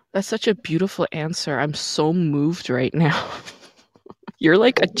 That's such a beautiful answer. I'm so moved right now. You're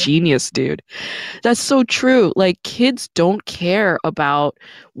like a genius, dude. That's so true. Like kids don't care about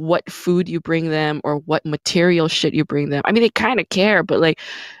what food you bring them or what material shit you bring them. I mean, they kind of care, but like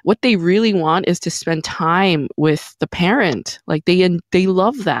what they really want is to spend time with the parent. Like they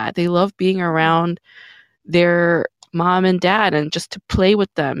love that. They love being around their mom and dad and just to play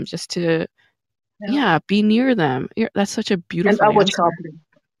with them, just to Yeah. yeah, be near them. That's such a And beautiful I would answer. shoplift.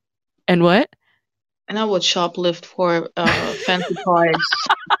 And what? And I would shoplift for fancy cars.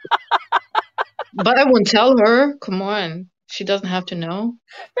 But I wouldn't tell her. Come on. She doesn't have to know.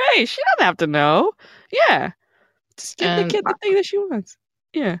 Right, she doesn't have to know. Yeah, just give the And kid the thing that she wants.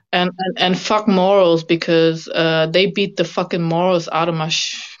 Yeah. and fuck morals because they beat the fucking morals out of my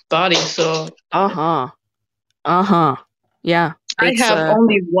body. So Uh-huh. Uh-huh. Yeah. I It's have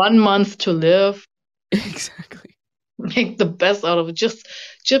only 1 month to live. exactly. Make the best out of it. Just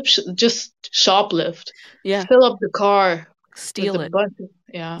shoplift. Yeah. Fill up the car with a Steal it. bunch of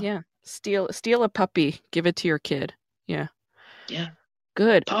yeah, Yeah. Steal a puppy. Give it to your kid. Yeah. yeah,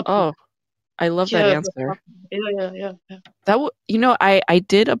 Good. puppy. Oh, I love that Yeah, the answer. puppy. Yeah, yeah, yeah, yeah. You know, I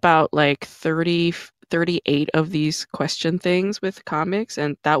did about like 38 of these question things with comics,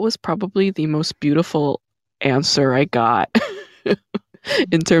 and that was probably the most beautiful answer I got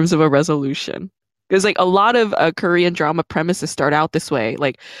in terms of a resolution. Because like a lot of Korean drama premises start out this way,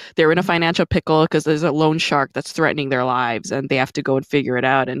 like they're in a financial pickle because there's a loan shark that's threatening their lives, and they have to go and figure it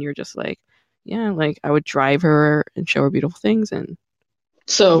out. And you're just like, yeah, like I would drive her and show her beautiful things, and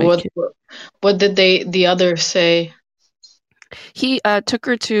So my kid. what did the others say? He took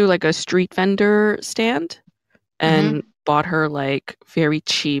her to like a street vendor stand and Mm-hmm. bought her like very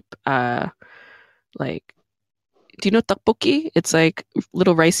cheap like do you know tteokbokki? It's like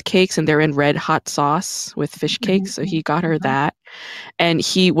little rice cakes and they're in red hot sauce with fish cakes. So he got her Mm-hmm. that. And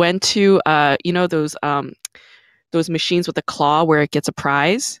he went to you know those machines with the claw where it gets a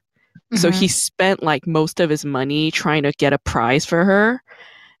prize. So he Mm-hmm. spent like most of his money trying to get a prize for her.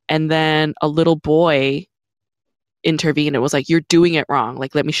 And then a little boy intervened and was like, "You're doing it wrong.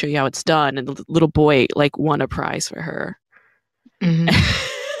 Like, let me show you how it's done." And the little boy like won a prize for her. Mm-hmm.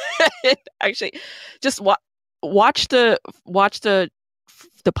 Actually, just watch the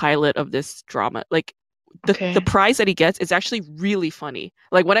pilot of this drama. Like the Okay. prize that he gets is actually really funny.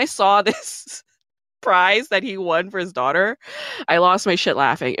 Like when I saw this prize that he won for his daughter, I lost my shit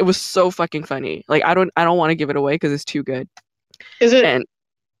laughing. It was so fucking funny. Like I don't want to give it away because it's too good. Is it And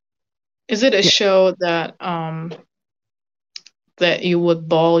is it a yeah, show that you would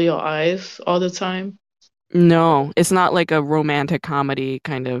bawl your eyes all the time? no, it's not like a romantic comedy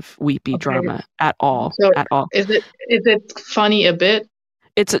kind of weepy Okay. drama at all. So At all. is it funny a bit?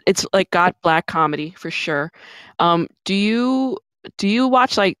 It's like got black comedy for sure. Do you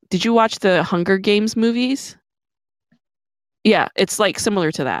watch like did you watch the Hunger Games movies? Yeah, it's like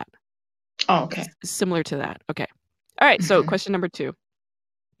similar to that. Oh, It's okay. similar to that. Okay. All right, so Mm-hmm. question number 2.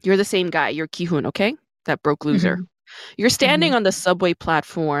 You're the same guy. You're Kihun, okay? That broke loser. Mm-hmm. You're standing on the subway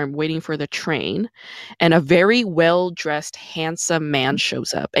platform waiting for the train, and a very well-dressed, handsome man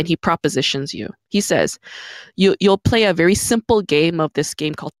shows up and he propositions you. He says, you'll play a very simple game of this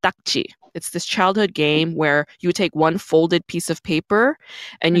game called takji. It's this childhood game where you take one folded piece of paper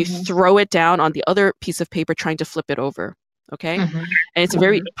and you throw it down on the other piece of paper trying to flip it over. Okay? And it's a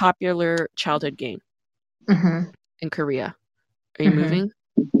very popular childhood game in Korea. Are you moving?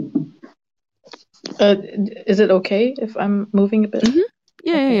 Is it okay if I'm moving a bit?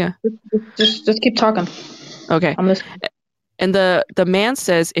 Yeah. Just keep talking. Okay. I'm listening. And the man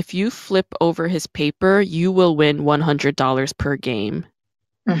says if you flip over his paper, you will win $100 per game.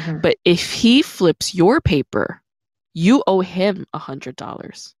 But if he flips your paper, you owe him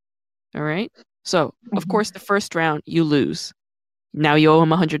 $100. All right? So, of course, the first round, you lose. Now you owe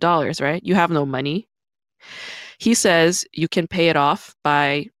him $100, right? You have no money. He says you can pay it off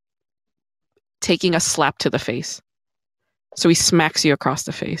by taking a slap to the face. So he smacks you across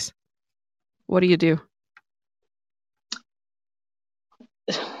the face. What do you do?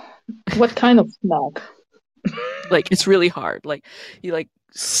 What kind of smack? Like, it's really hard. Like, he like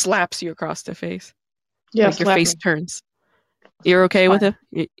slaps you across the face. Yeah, like your face turns. You're okay with it?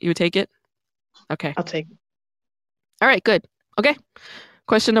 You take it? Okay. I'll take it. All right, good. Okay.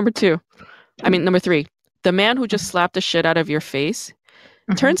 Question number 3. The man who just slapped the shit out of your face,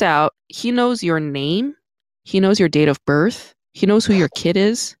 turns out he knows your name. He knows your date of birth. He knows who your kid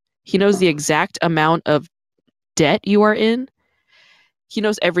is. He knows the exact amount of debt you are in. He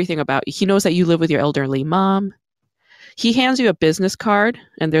knows everything about you. He knows that you live with your elderly mom. He hands you a business card,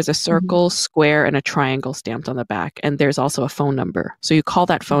 and there's a circle, square, and a triangle stamped on the back. And there's also a phone number. So you call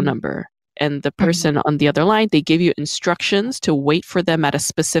that phone number, and the person on the other line, they give you instructions to wait for them at a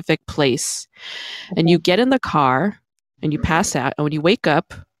specific place. And you get in the car, and you pass out. And when you wake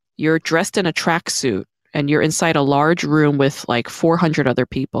up, you're dressed in a tracksuit, and you're inside a large room with like 400 other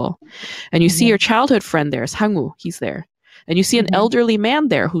people. And you see your childhood friend there, Sang-woo, he's there. And you see an elderly man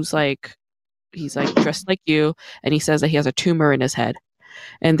there who's like, he's like dressed like you, and he says that he has a tumor in his head.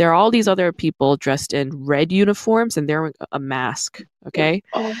 And there are all these other people dressed in red uniforms, and they're wearing a mask, okay?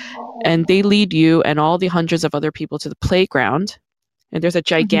 And they lead you and all the hundreds of other people to the playground. And there's a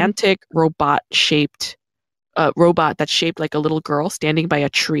gigantic robot that's shaped like a little girl standing by a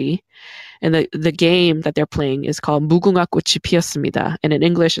tree. And the game that they're playing is called 무궁화 꽃이 피었습니다. And in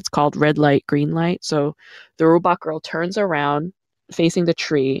English, it's called red light, green light. So the robot girl turns around facing the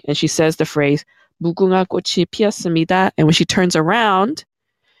tree, and she says the phrase, 무궁화 꽃이 피었습니다. And when she turns around,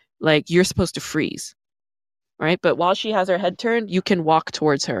 like, you're supposed to freeze, right? But while she has her head turned, you can walk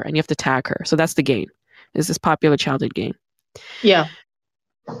towards her, and you have to tag her. So that's the game. It's this popular childhood game. Yeah.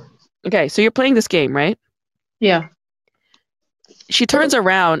 Okay, so you're playing this game, right? Yeah. She turns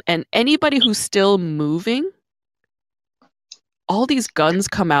around, and anybody who's still moving, all these guns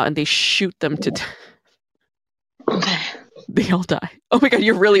come out, and they shoot them to death. Okay. They all die. Oh my god,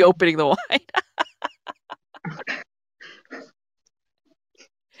 you're really opening the wine.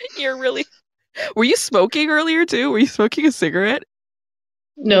 You're really... Were you smoking earlier too? Were you smoking a cigarette?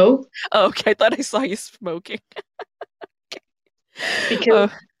 No. Oh, okay, I thought I saw you smoking. Okay. Because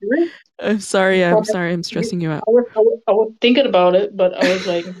I'm sorry. I'm stressing you out. I was thinking about it, but I was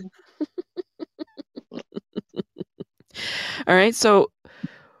like... All right, so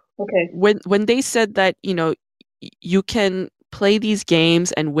okay. When they said that, you can play these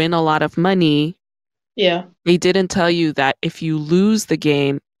games and win a lot of money, yeah, they didn't tell you that if you lose the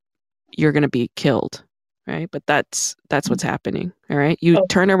game, you're going to be killed, right? But that's what's happening, all right? You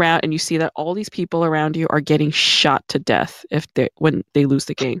turn around and you see that all these people around you are getting shot to death when they lose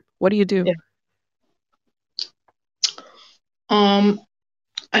the game. What do you do? Yeah.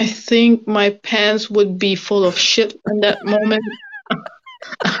 I think my pants would be full of shit in that moment.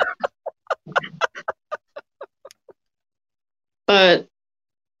 But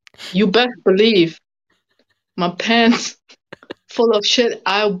you best believe my pants full of shit,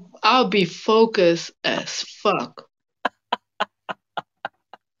 I'll be focused as fuck.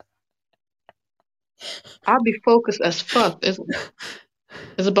 I'll be focused as fuck.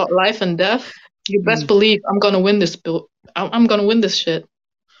 It's about life and death. You best believe I'm gonna win this bill. I'm gonna win this shit.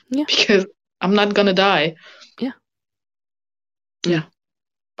 Yeah. Because I'm not gonna die. Yeah. Yeah.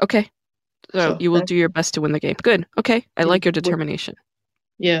 Okay. So you will do your best to win the game. Good. Okay. I like your determination.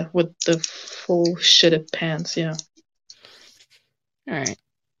 With the full shitted pants, yeah. All right.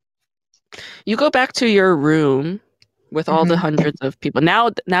 You go back to your room with all the Mhm. hundreds of people.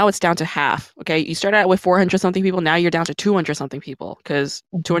 Now it's down to half. Okay, you started out with 400 something people. Now you're down to 200 something people because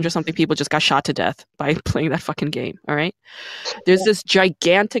 200 Mhm. something people just got shot to death by playing that fucking game. All right. There's this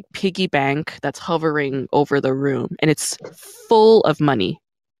gigantic piggy bank that's hovering over the room, and it's full of money.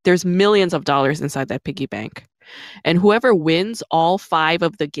 There's millions of dollars inside that piggy bank. And whoever wins all 5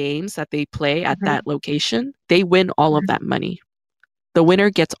 of the games that they play at Mhm. that location, they win all of that money. The winner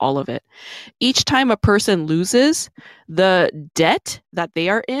gets all of it. Each time a person loses, the debt that they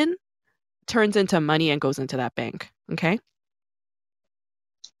are in turns into money and goes into that bank. Okay?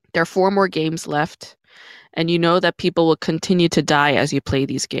 There are 4 more games left, and you know that people will continue to die as you play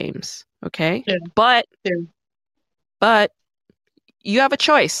these games. Okay? Yeah. But Yeah. but you have a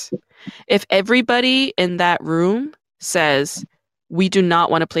choice. If everybody in that room says we do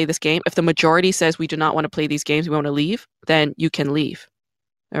not want to play this game, if the majority says we do not want to play these games, we want to leave, then you can leave.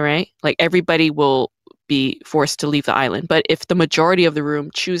 All right? Like everybody will be forced to leave the island. But if the majority of the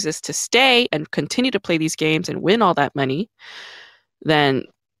room chooses to stay and continue to play these games and win all that money, then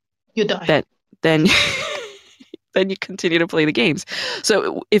You die. then then you continue to play the games.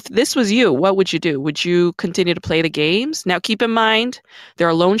 So if this was you, what would you do? Would you continue to play the games? Now keep in mind, there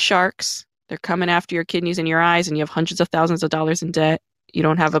are loan sharks. They're coming after your kidneys and your eyes, and you have hundreds of thousands of dollars in debt. You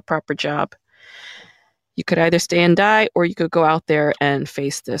don't have a proper job. You could either stay and die, or you could go out there and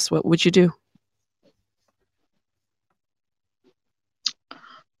face this. What would you do?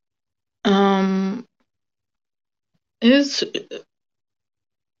 Um, is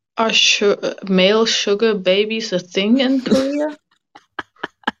male sugar babies a thing in Korea?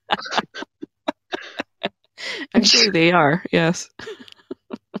 Actually, they are. Yes.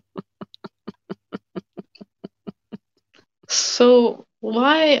 So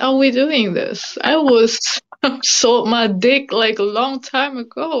why are we doing this? I was sold my dick like a long time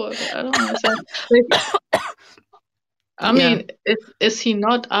ago. I don't understand. Like, I Yeah. mean, is he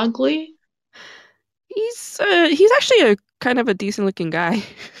not ugly? He's actually a kind of a decent looking guy,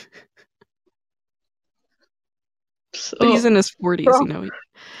 but he's So in his 40s. pro- You know, he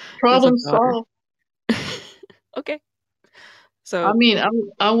has a problem daughter. solved. Okay. I So mean,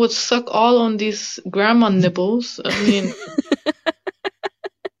 I would suck all on these grandma nibbles. I mean,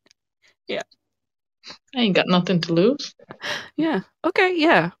 yeah. I ain't got nothing to lose. Yeah. Okay.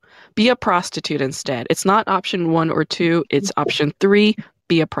 Yeah. Be a prostitute instead. It's not option 1 or 2. It's option 3.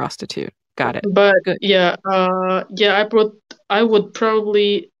 Be a prostitute. Got it. But Good. yeah, I would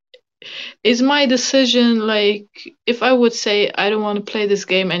probably. Is my decision like if I would say I don't want to play this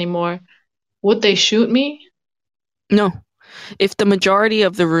game anymore, would they shoot me? No. If the majority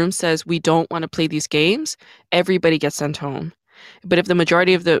of the room says we don't want to play these games, everybody gets sent home. But if the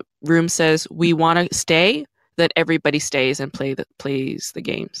majority of the room says we want to stay, then everybody stays and plays the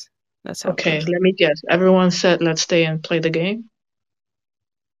games. That's how it Okay, goes. let me guess. Everyone said let's stay and play the game.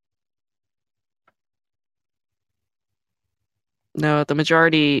 No, the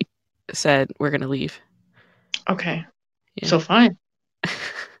majority said we're gonna leave. Okay, Yeah. so fine.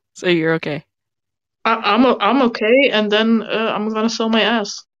 So you're okay. I'm okay, and then I'm gonna sell my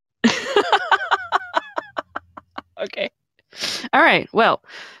ass. Okay. All right. Well,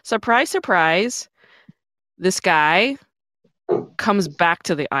 surprise, surprise. This guy comes back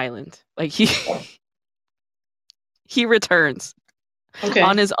to the island. Like he returns Okay.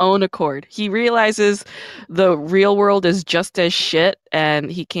 on his own accord. He realizes the real world is just as shit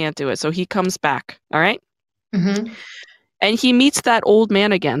and he can't do it. So he comes back. All right? Mm-hmm. And he meets that old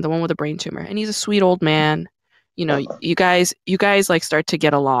man again, the one with a brain tumor. And he's a sweet old man. You know, you guys like start to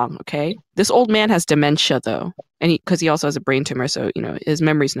get along, okay? This old man has dementia though. And because he also has a brain tumor, so you know, his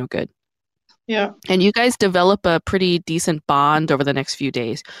memory's no good. Yeah. And you guys develop a pretty decent bond over the next few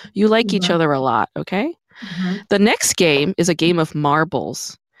days. You like each Mm-hmm. other a lot, okay? Mm-hmm. The next game is a game of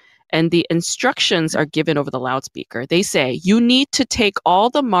marbles. And the instructions are given over the loudspeaker. They say, you need to take all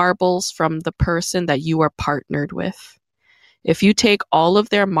the marbles from the person that you are partnered with. If you take all of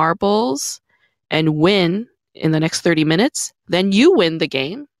their marbles and win in the next 30 minutes, then you win the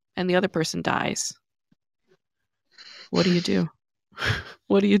game and the other person dies. What do you do?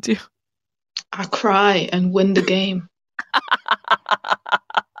 What do you do? I cry and win the game.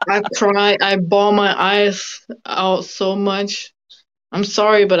 I cry. I bawl my eyes out so much. I'm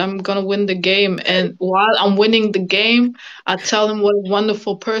sorry, but I'm gonna win the game. And while I'm winning the game, I tell him what a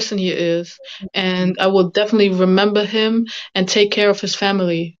wonderful person he is. And I will definitely remember him and take care of his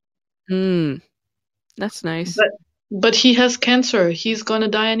family. That's nice. But he has cancer. He's gonna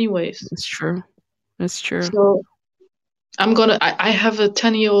die anyways. That's true. That's true. So I have a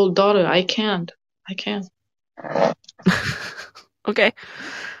 10-year-old daughter. I can't. I can't. Okay.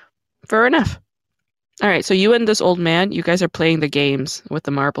 Fair enough. All right, so you and this old man, you guys are playing the games with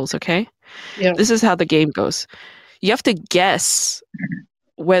the marbles, okay? Yeah. This is how the game goes. You have to guess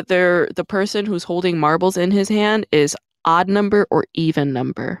whether the person who's holding marbles in his hand is odd number or even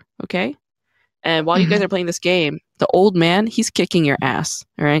number, okay? And while you guys Mhm. are playing this game, the old man, he's kicking your ass,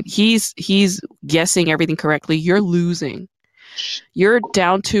 all right? He's guessing everything correctly. You're losing. You're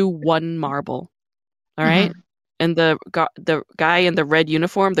down to one marble, all right? Mhm. And the guy in the red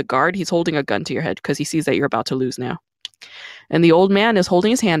uniform, the guard, he's holding a gun to your head because he sees that you're about to lose now. And the old man is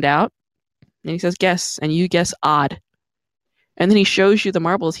holding his hand out, and he says, "Guess," and you guess odd. And then he shows you the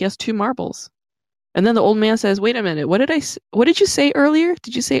marbles. He has two marbles. And then the old man says, "Wait a minute. What did you say earlier?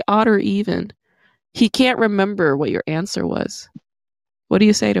 Did you say odd or even?" He can't remember what your answer was. What do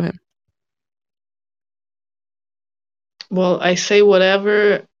you say to him? Well, I say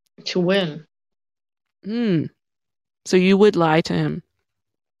whatever to win. Hmm. So you would lie to him.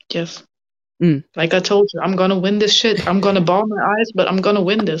 Yes. Mm. Like I told you, I'm gonna win this shit. I'm gonna ball my eyes, but I'm gonna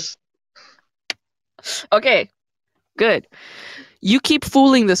win this. Okay, good. You keep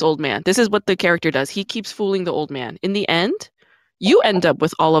fooling this old man. This is what the character does. He keeps fooling the old man. In the end, you end up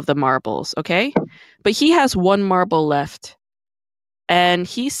with all of the marbles, okay? But he has one marble left. And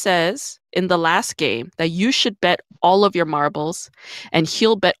he says in the last game that you should bet all of your marbles and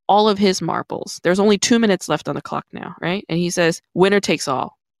he'll bet all of his marbles. There's only 2 minutes left on the clock now, right? And he says winner takes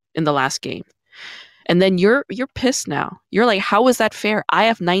all in the last game. And then you're pissed now. You're like, how is that fair? I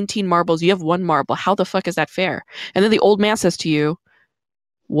have 19 marbles, you have one marble. How the fuck is that fair? And then the old man says to you,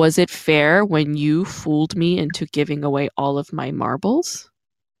 was it fair when you fooled me into giving away all of my marbles?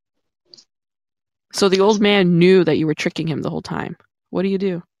 So the old man knew that you were tricking him the whole time. What do you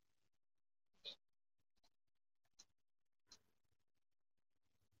do?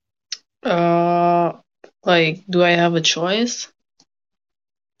 Uh, like, do I have a choice?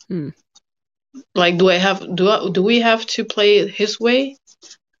 Hmm. Like, do we have to play it his way?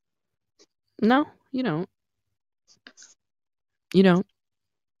 No, you don't. You don't.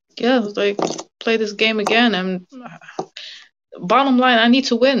 Yeah, like play this game again. And bottom line, I need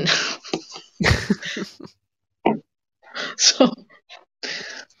to win. So,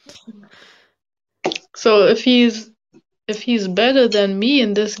 so if he's better than me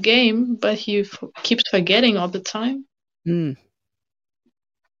in this game, but he keeps forgetting all the time, Mm,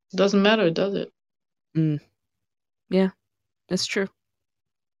 doesn't matter, does it? mm. Yeah, that's true.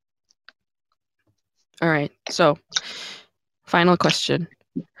 All right. So, final question.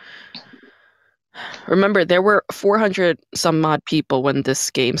 Remember, there were 400 some odd people when this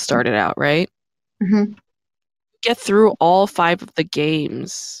game started out, right? Mm-hmm. Get through all 5 of the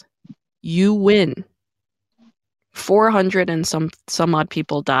games. You win. 400 and some odd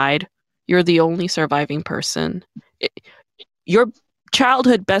people died. You're the only surviving person. Your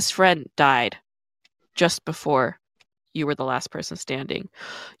childhood best friend died just before you were the last person standing.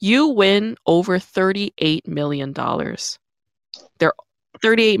 You win over $38 million. They're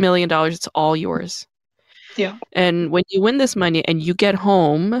 $38 million. It's all yours. Yeah. And when you win this money and you get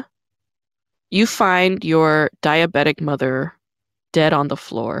home, you find your diabetic mother dead on the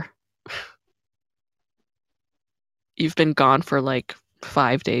floor. You've been gone for like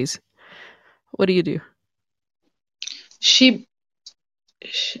 5 days. What do you do? She,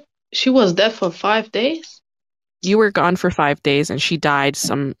 she was dead for 5 days. You were gone for 5 days and she died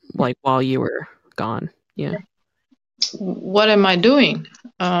while you were gone. Yeah. What am I doing?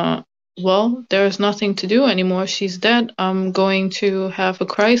 Well, there's nothing to do anymore. She's dead. I'm going to have a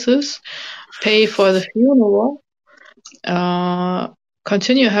crisis, pay for the funeral, uh,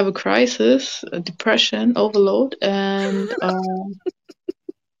 continue to have a crisis, a depression, overload, and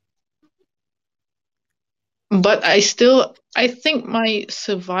but I think my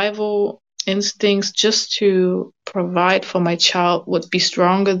survival instincts just to provide for my child would be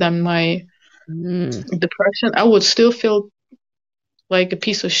stronger than my Mm. depression. I would still feel like a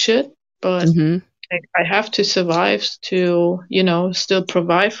piece of shit, but Mm-hmm. I have to survive to, still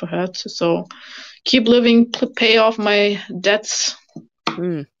provide for her. So keep living, pay off my debts,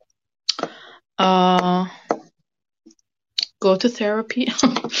 Mm. uh, go to therapy.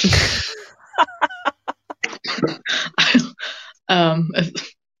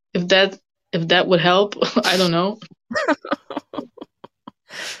 If, if that would help, I don't know.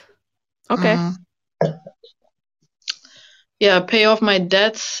 Okay. Yeah, pay off my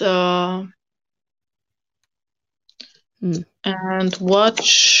debts, and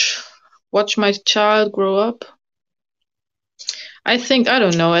watch my child grow up. I think, I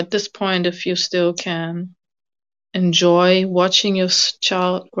don't know, at this point, if you still can enjoy watching your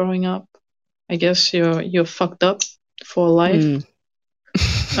child growing up, I guess you're fucked up for life. Mm.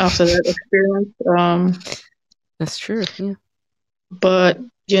 after that experience. That's true. Yeah. But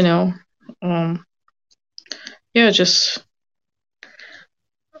you know, um, yeah, just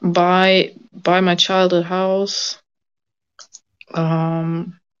buy my child a house.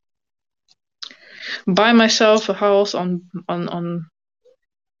 Um, buy myself a house on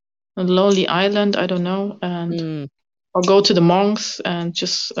a lonely island. I don't know, and Mm. or go to the monks and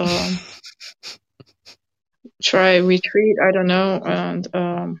just try retreat. I don't know, and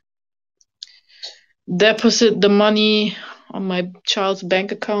deposit the money on my child's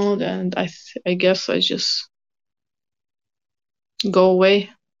bank account, and I guess I just go away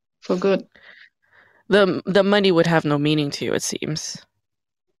for good. The money would have no meaning to you, it seems.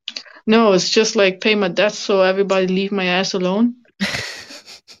 No, it's just like pay my debts so everybody leave my ass alone,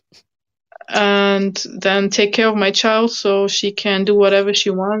 and then take care of my child so she can do whatever she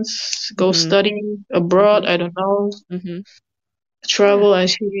wants, go Mhm. study abroad. Mhm. I don't know, Mhm. Yeah. travel, and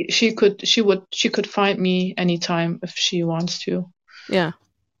she could find me anytime if she wants to. Yeah.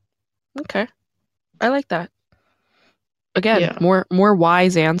 Okay. I like that. Again, Yeah, more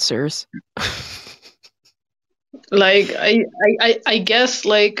wise answers. like I guess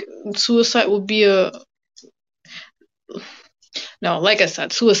like suicide would be a no. Like I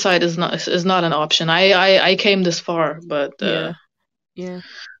said, suicide is not an option. I came this far, but Yeah. Yeah.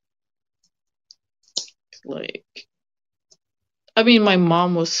 like I mean, my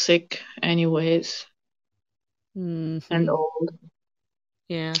mom was sick anyways and Mhm. old.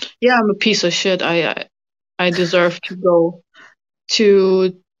 Yeah. Yeah, I'm a piece of shit. I deserve to go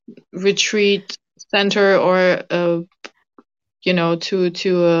to retreat center or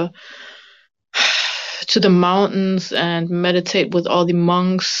to the mountains and meditate with all the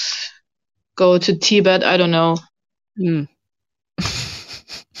monks. Go to Tibet. I don't know. Mm.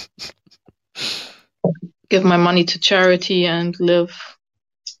 Give my money to charity and live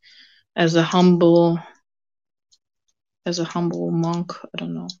as a humble monk. I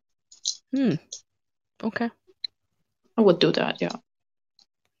don't know. Hmm. Okay. I would do that. Yeah.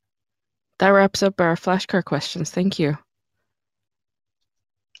 That wraps up our flashcard questions. Thank you.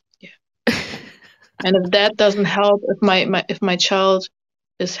 Yeah. And if that doesn't help, if my child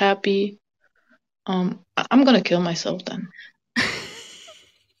is happy, I'm gonna kill myself then.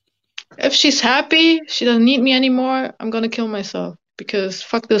 If she's happy, she doesn't need me anymore, I'm gonna kill myself because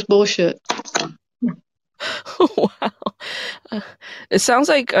fuck this bullshit. Wow. Uh, it sounds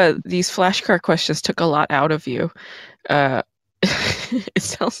like these flashcard questions took a lot out of you. Uh, it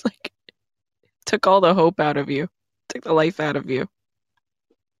sounds like it took all the hope out of you, took the life out of you.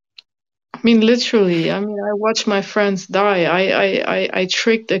 I mean, literally. I mean, I watched my friends die. I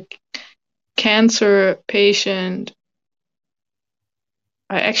tricked a cancer patient.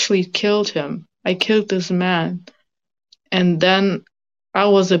 I actually killed him. I killed this man. And then I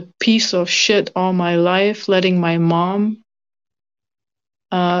was a piece of shit all my life, letting my mom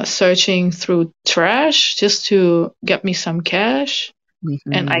searching through trash just to get me some cash.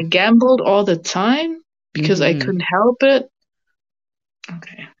 And Hmm. I gambled all the time because I Hmm. couldn't help it.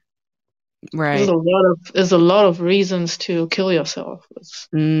 Okay. Right. There's a lot of reasons to kill yourself.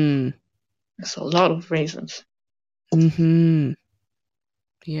 Mm. There's a lot of reasons. Hmm.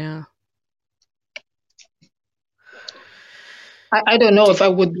 Yeah. I don't know Do- if I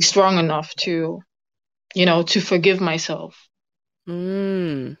would be strong enough to forgive myself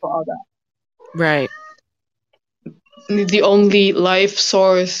mm. for all that. Right. The only life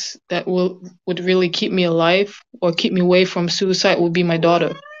source that would really keep me alive or keep me away from suicide would be my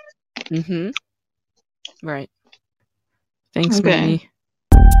daughter. Hmm. Right. Thanks, Okay. Maddie.